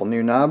 a couple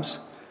new knobs.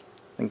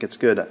 I think it's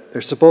good.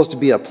 There's supposed to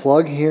be a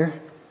plug here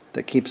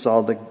that keeps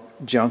all the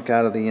junk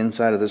out of the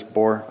inside of this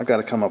bore. I've got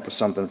to come up with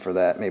something for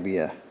that, maybe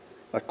a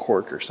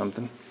cork or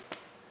something.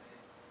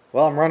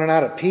 Well, I'm running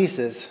out of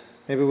pieces.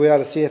 Maybe we ought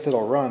to see if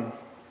it'll run.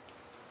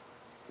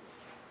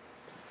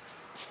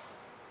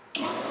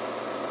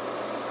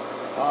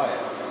 Oh yeah.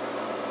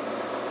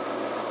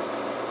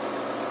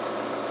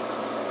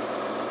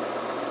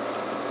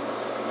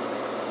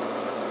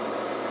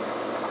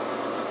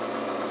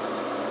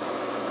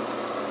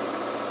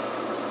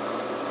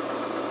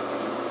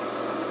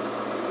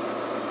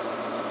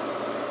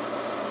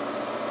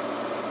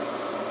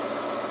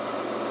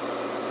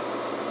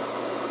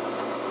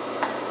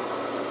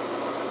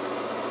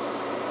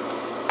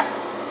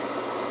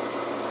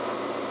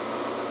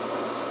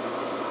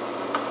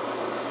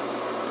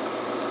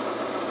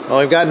 Well,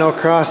 we've got no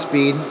cross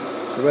speed,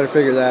 so we better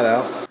figure that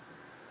out.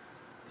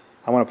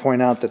 I want to point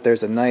out that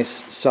there's a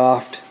nice,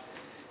 soft,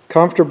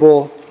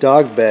 comfortable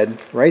dog bed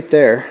right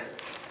there,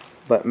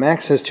 but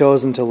Max has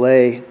chosen to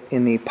lay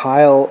in the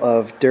pile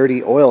of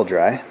dirty oil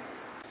dry.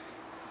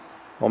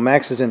 Well,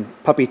 Max is in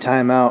puppy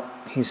timeout.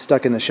 He's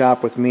stuck in the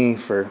shop with me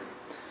for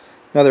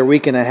another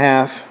week and a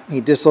half.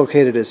 He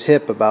dislocated his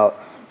hip about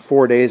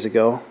 4 days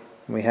ago.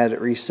 We had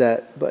it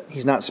reset, but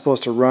he's not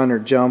supposed to run or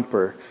jump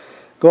or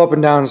go up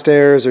and down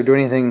stairs or do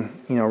anything,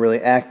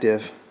 really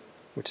active,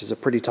 which is a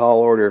pretty tall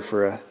order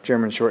for a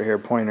German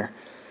short-haired pointer.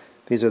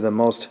 These are the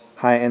most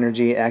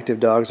high-energy, active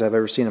dogs I've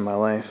ever seen in my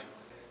life.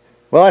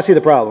 Well, I see the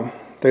problem.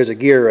 There's a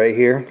gear right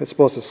here that's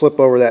supposed to slip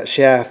over that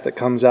shaft that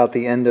comes out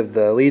the end of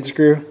the lead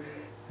screw,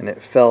 and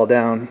it fell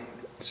down.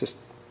 It's just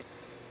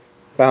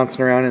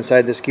bouncing around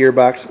inside this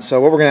gearbox. So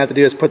what we're going to have to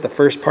do is put the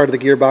first part of the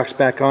gearbox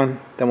back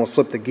on, then we'll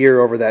slip the gear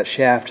over that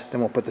shaft,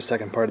 then we'll put the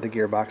second part of the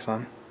gearbox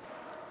on.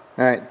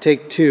 Alright,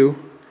 take two.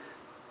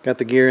 Got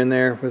the gear in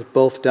there with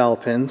both dowel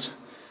pins,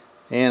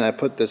 and I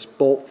put this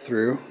bolt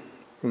through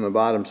from the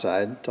bottom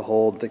side to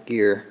hold the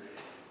gear,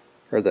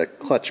 or the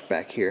clutch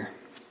back here.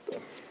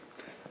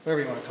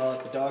 Whatever you want to call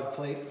it, the dog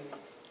plate.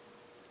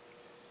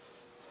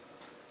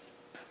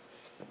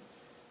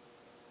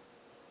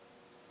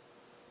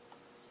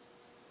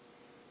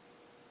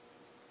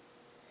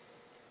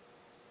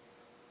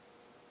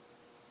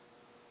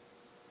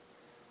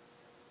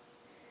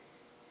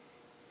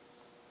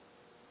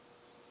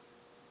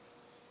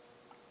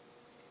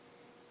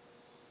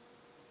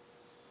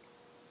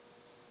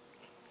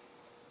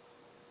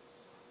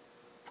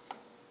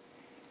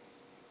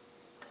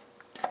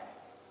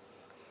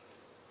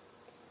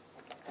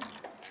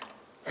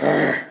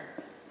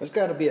 There's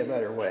got to be a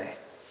better way.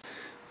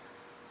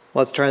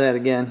 Let's try that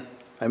again.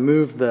 I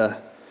moved the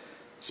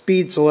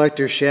speed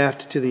selector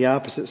shaft to the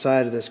opposite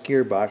side of this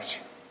gearbox.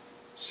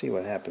 See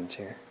what happens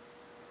here.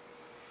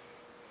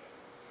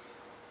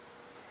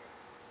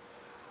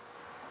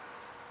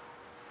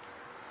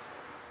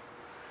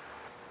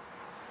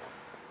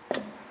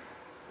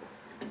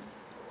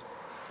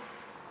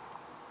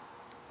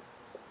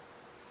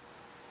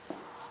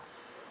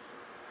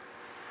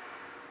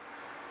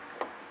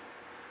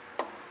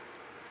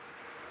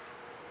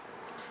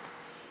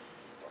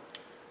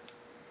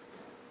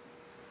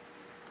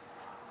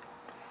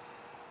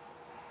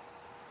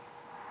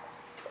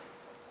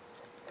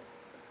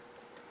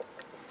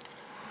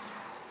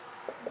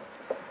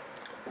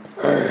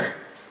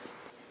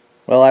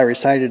 Well, I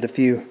recited a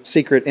few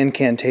secret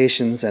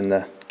incantations and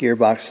the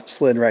gearbox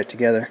slid right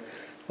together.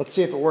 Let's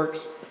see if it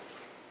works.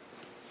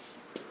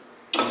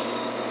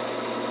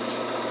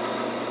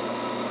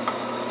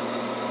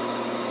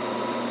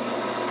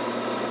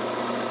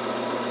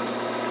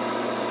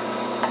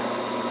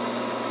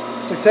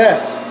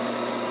 Success!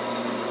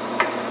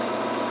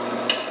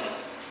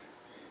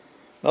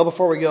 Well,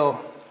 before we go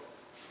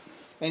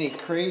any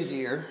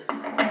crazier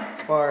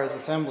as far as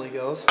assembly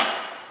goes,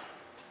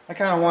 I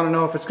kind of want to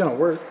know if it's going to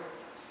work.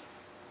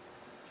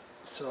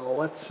 So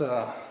let's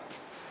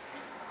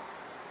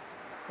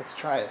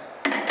try it.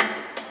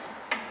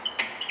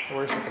 The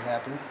worst that can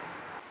happen.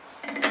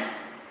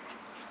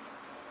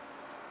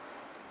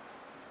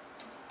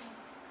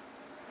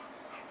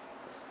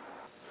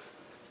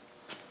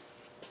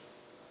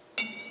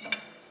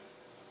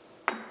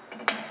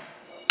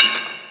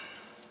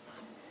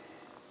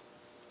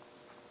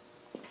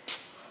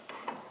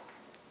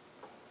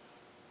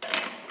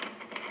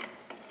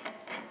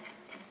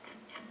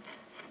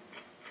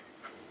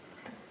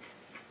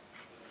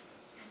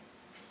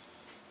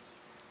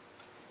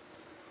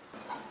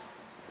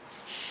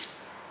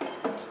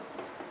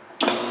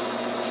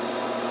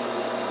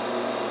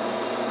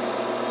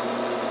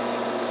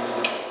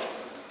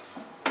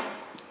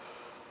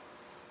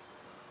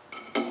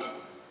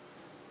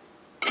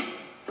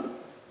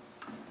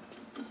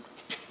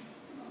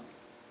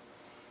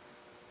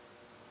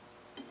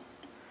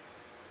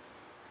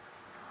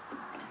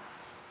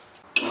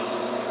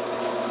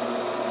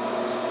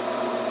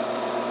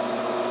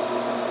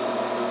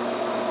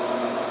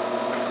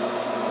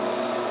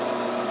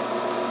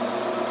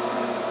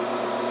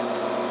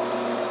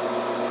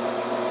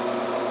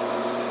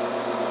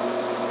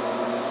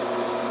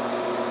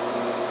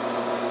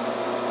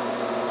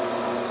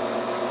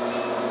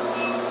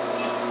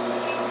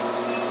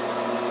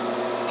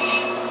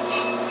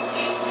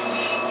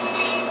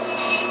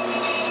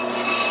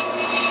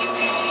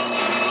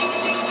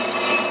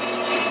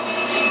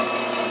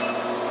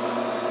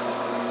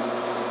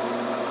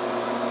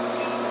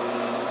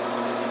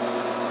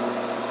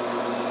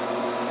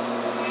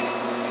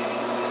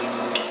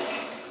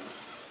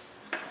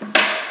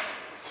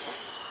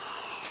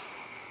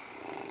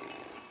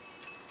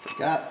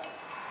 Forgot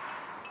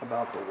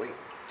about the weight.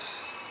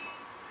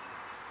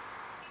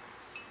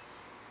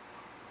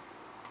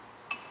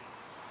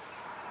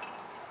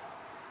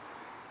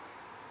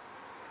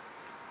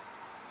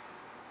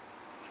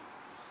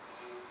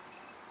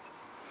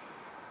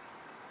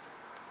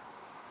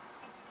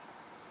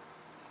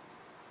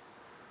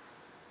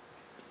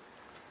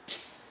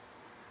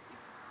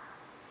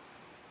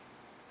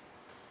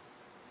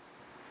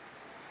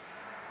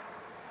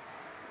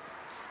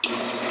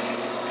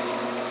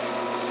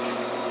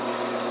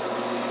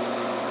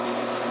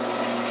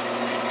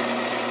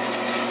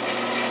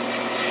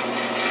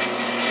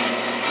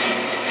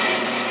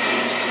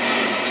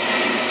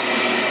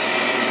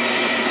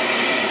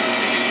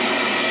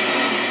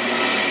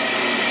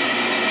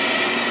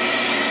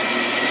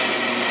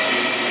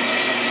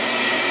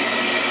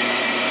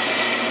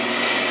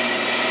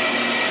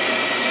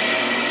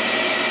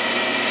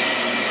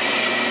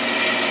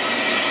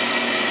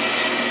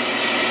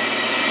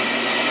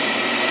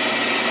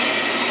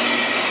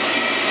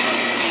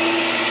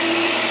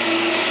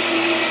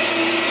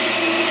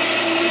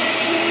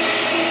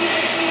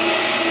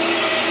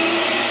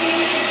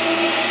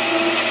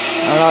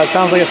 I don't know, it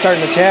sounds like it's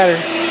starting to chatter.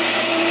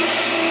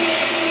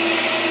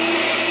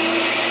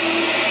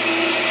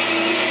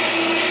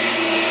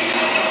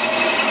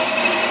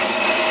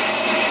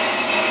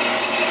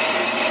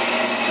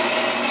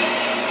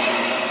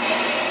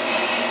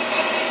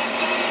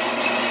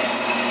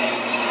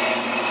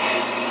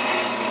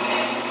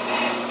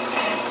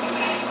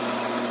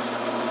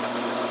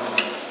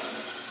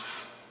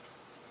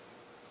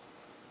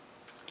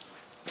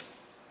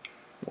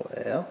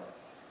 Well,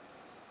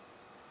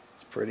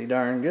 it's pretty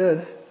darn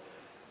good.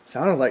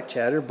 Sounded like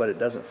chatter, but it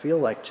doesn't feel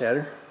like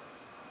chatter.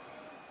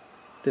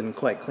 Didn't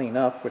quite clean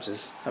up, which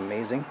is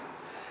amazing.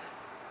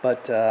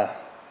 But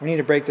we need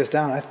to break this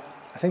down. I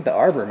think the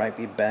arbor might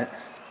be bent.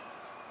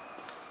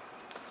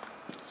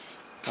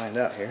 Find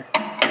out here.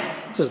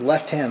 This is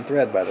left-hand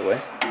thread, by the way.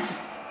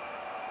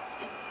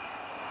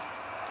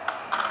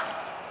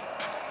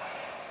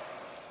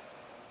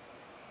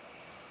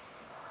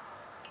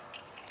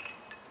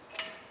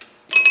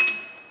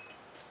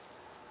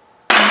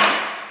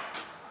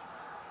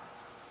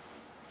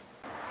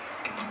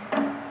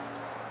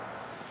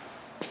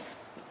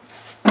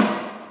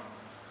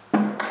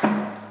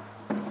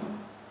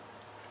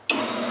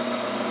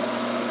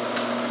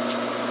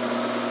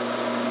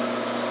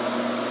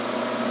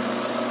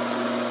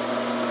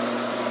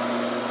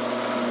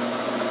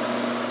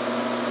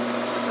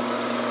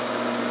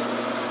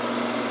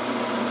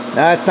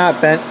 Nah, it's not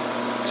bent.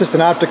 It's just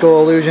an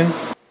optical illusion.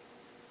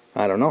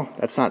 I don't know.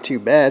 That's not too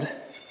bad,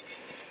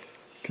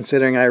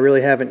 considering I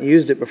really haven't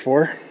used it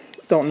before.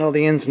 Don't know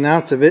the ins and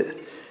outs of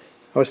it.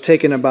 I was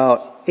taking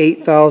about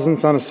 8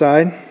 thousandths on a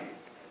side.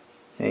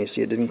 And you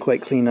see it didn't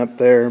quite clean up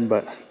there,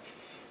 but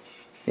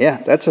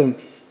yeah, that's an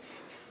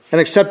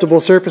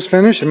acceptable surface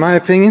finish in my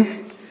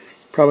opinion.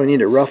 Probably need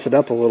to rough it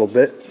up a little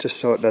bit just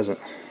so it doesn't.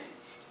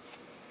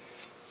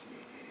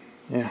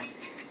 Yeah.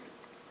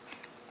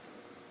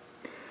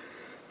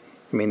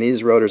 I mean,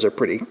 these rotors are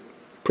pretty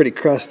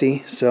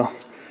crusty, so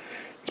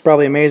it's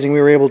probably amazing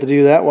we were able to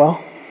do that well.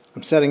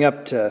 I'm setting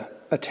up to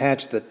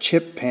attach the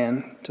chip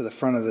pan to the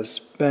front of this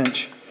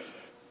bench.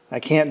 I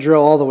can't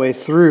drill all the way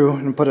through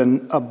and put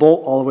a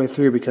bolt all the way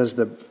through because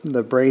the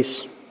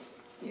brace,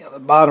 you know, the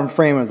bottom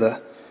frame of the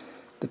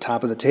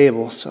top of the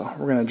table. So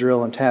we're going to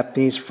drill and tap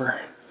these for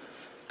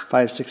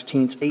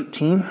 5/16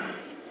 18.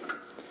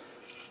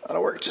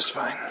 That'll work just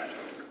fine.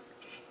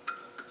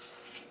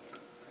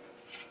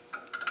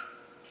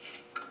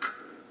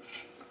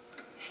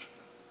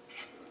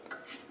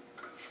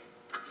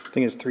 I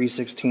think it's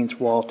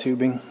 3/16 wall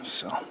tubing,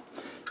 so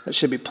that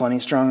should be plenty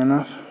strong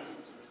enough.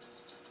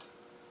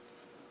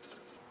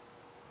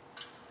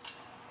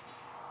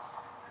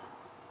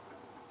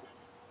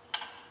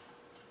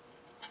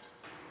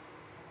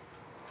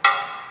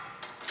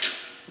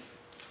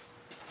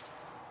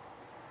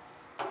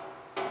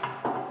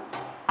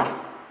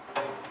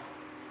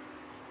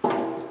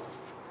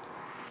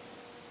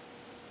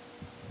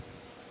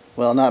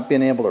 Well, not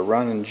being able to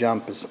run and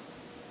jump is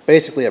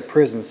basically a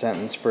prison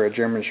sentence for a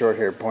German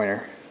short-haired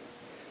pointer.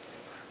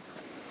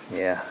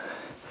 Yeah,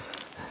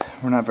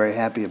 we're not very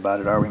happy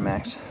about it, are we,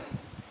 Max?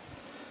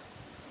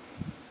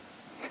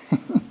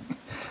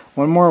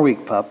 One more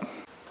week, pup.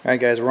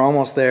 Alright guys, we're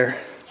almost there.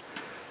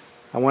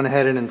 I went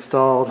ahead and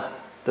installed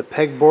the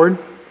pegboard,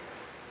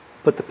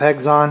 put the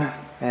pegs on,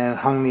 and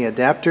hung the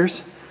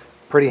adapters.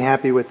 Pretty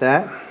happy with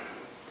that.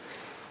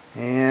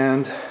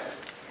 And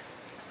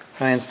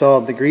I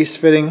installed the grease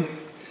fitting.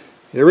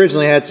 It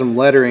originally had some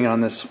lettering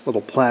on this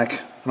little plaque.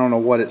 I don't know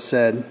what it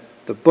said.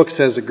 The book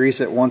says to grease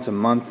it once a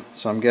month,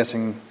 so I'm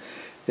guessing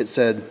it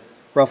said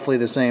roughly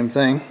the same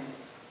thing.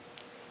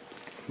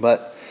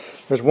 But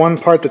there's one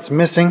part that's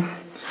missing.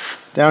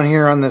 Down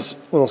here on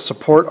this little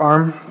support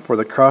arm for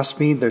the cross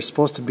feed, there's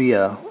supposed to be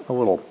a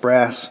little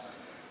brass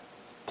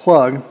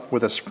plug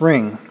with a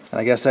spring. And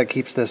I guess that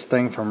keeps this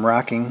thing from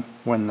rocking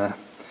when the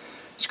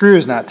screw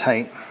is not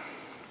tight.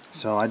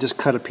 So I just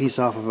cut a piece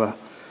off of a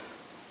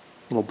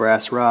little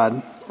brass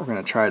rod, we're going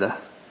to try to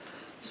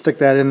stick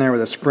that in there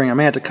with a spring. I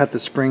may have to cut the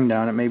spring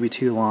down. It may be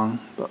too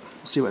long, but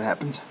we'll see what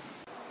happens.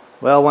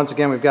 Well, once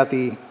again, we've got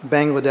the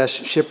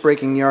Bangladesh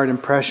shipbreaking yard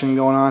impression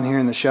going on here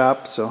in the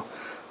shop. So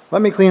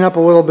let me clean up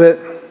a little bit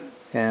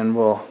and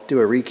we'll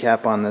do a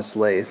recap on this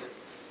lathe.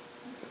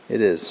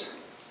 It is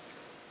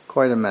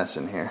quite a mess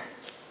in here.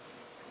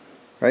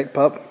 Right,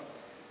 pup?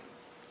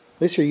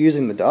 At least you're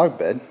using the dog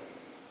bed.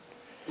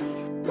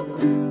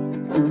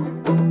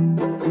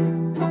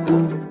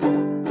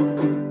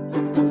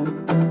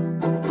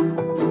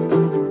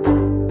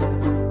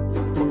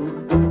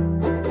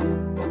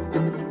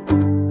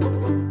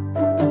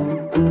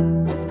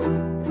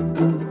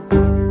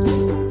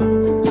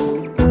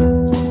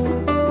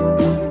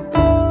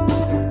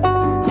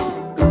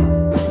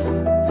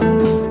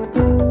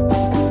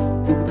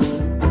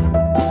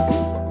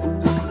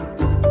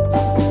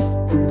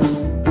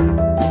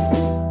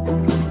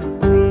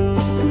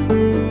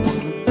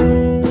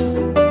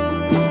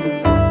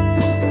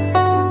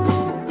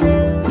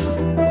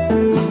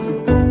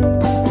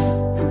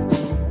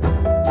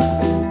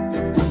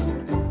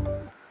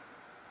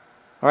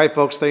 Alright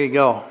folks, there you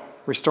go.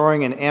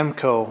 Restoring an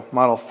Ammco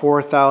model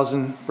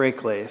 4000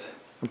 brake lathe.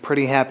 I'm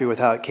pretty happy with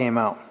how it came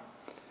out.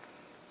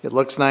 It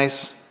looks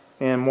nice,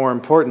 and more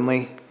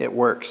importantly, it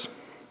works.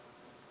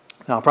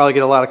 Now I'll probably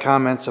get a lot of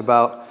comments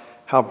about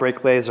how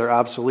brake lathes are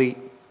obsolete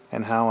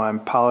and how I'm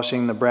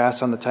polishing the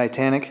brass on the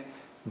Titanic,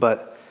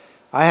 but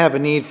I have a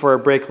need for a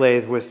brake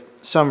lathe with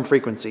some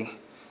frequency,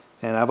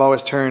 and I've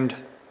always turned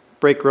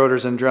brake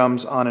rotors and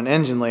drums on an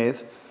engine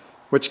lathe,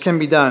 which can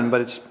be done, but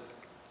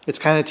it's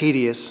kind of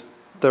tedious.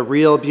 The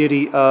real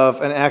beauty of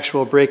an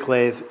actual brake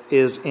lathe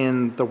is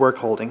in the work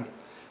holding.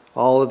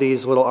 All of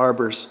these little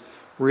arbors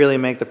really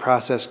make the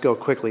process go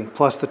quickly,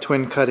 plus the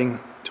twin cutting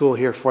tool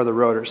here for the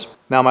rotors.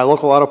 Now my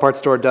local auto parts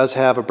store does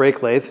have a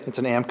brake lathe. It's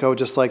an Ammco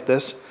just like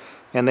this,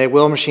 and they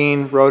will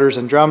machine rotors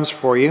and drums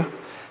for you.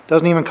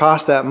 Doesn't even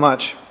cost that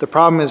much. The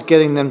problem is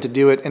getting them to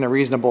do it in a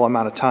reasonable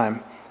amount of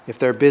time. If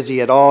they're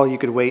busy at all, you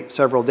could wait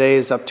several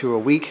days up to a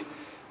week,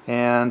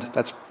 and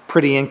that's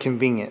pretty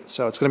inconvenient.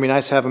 So it's going to be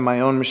nice having my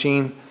own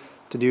machine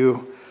to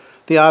do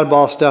the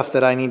oddball stuff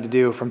that I need to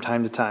do from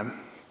time to time.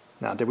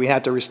 Now, did we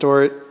have to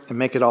restore it and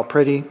make it all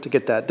pretty to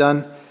get that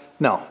done?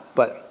 No,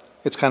 but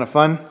it's kind of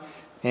fun,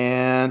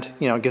 and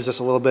it gives us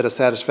a little bit of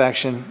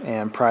satisfaction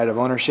and pride of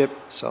ownership.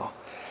 So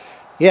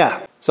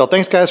yeah, so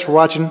thanks guys for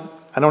watching.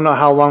 I don't know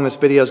how long this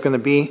video is going to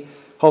be.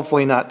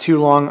 Hopefully not too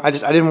long. I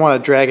didn't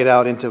want to drag it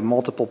out into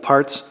multiple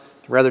parts.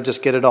 I'd rather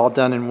just get it all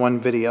done in one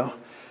video.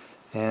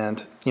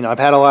 And I've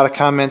had a lot of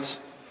comments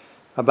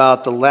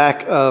about the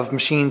lack of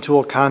machine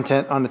tool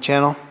content on the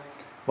channel.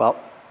 Well,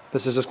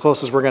 this is as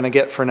close as we're going to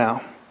get for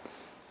now.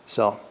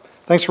 So,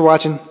 thanks for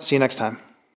watching. See you next time.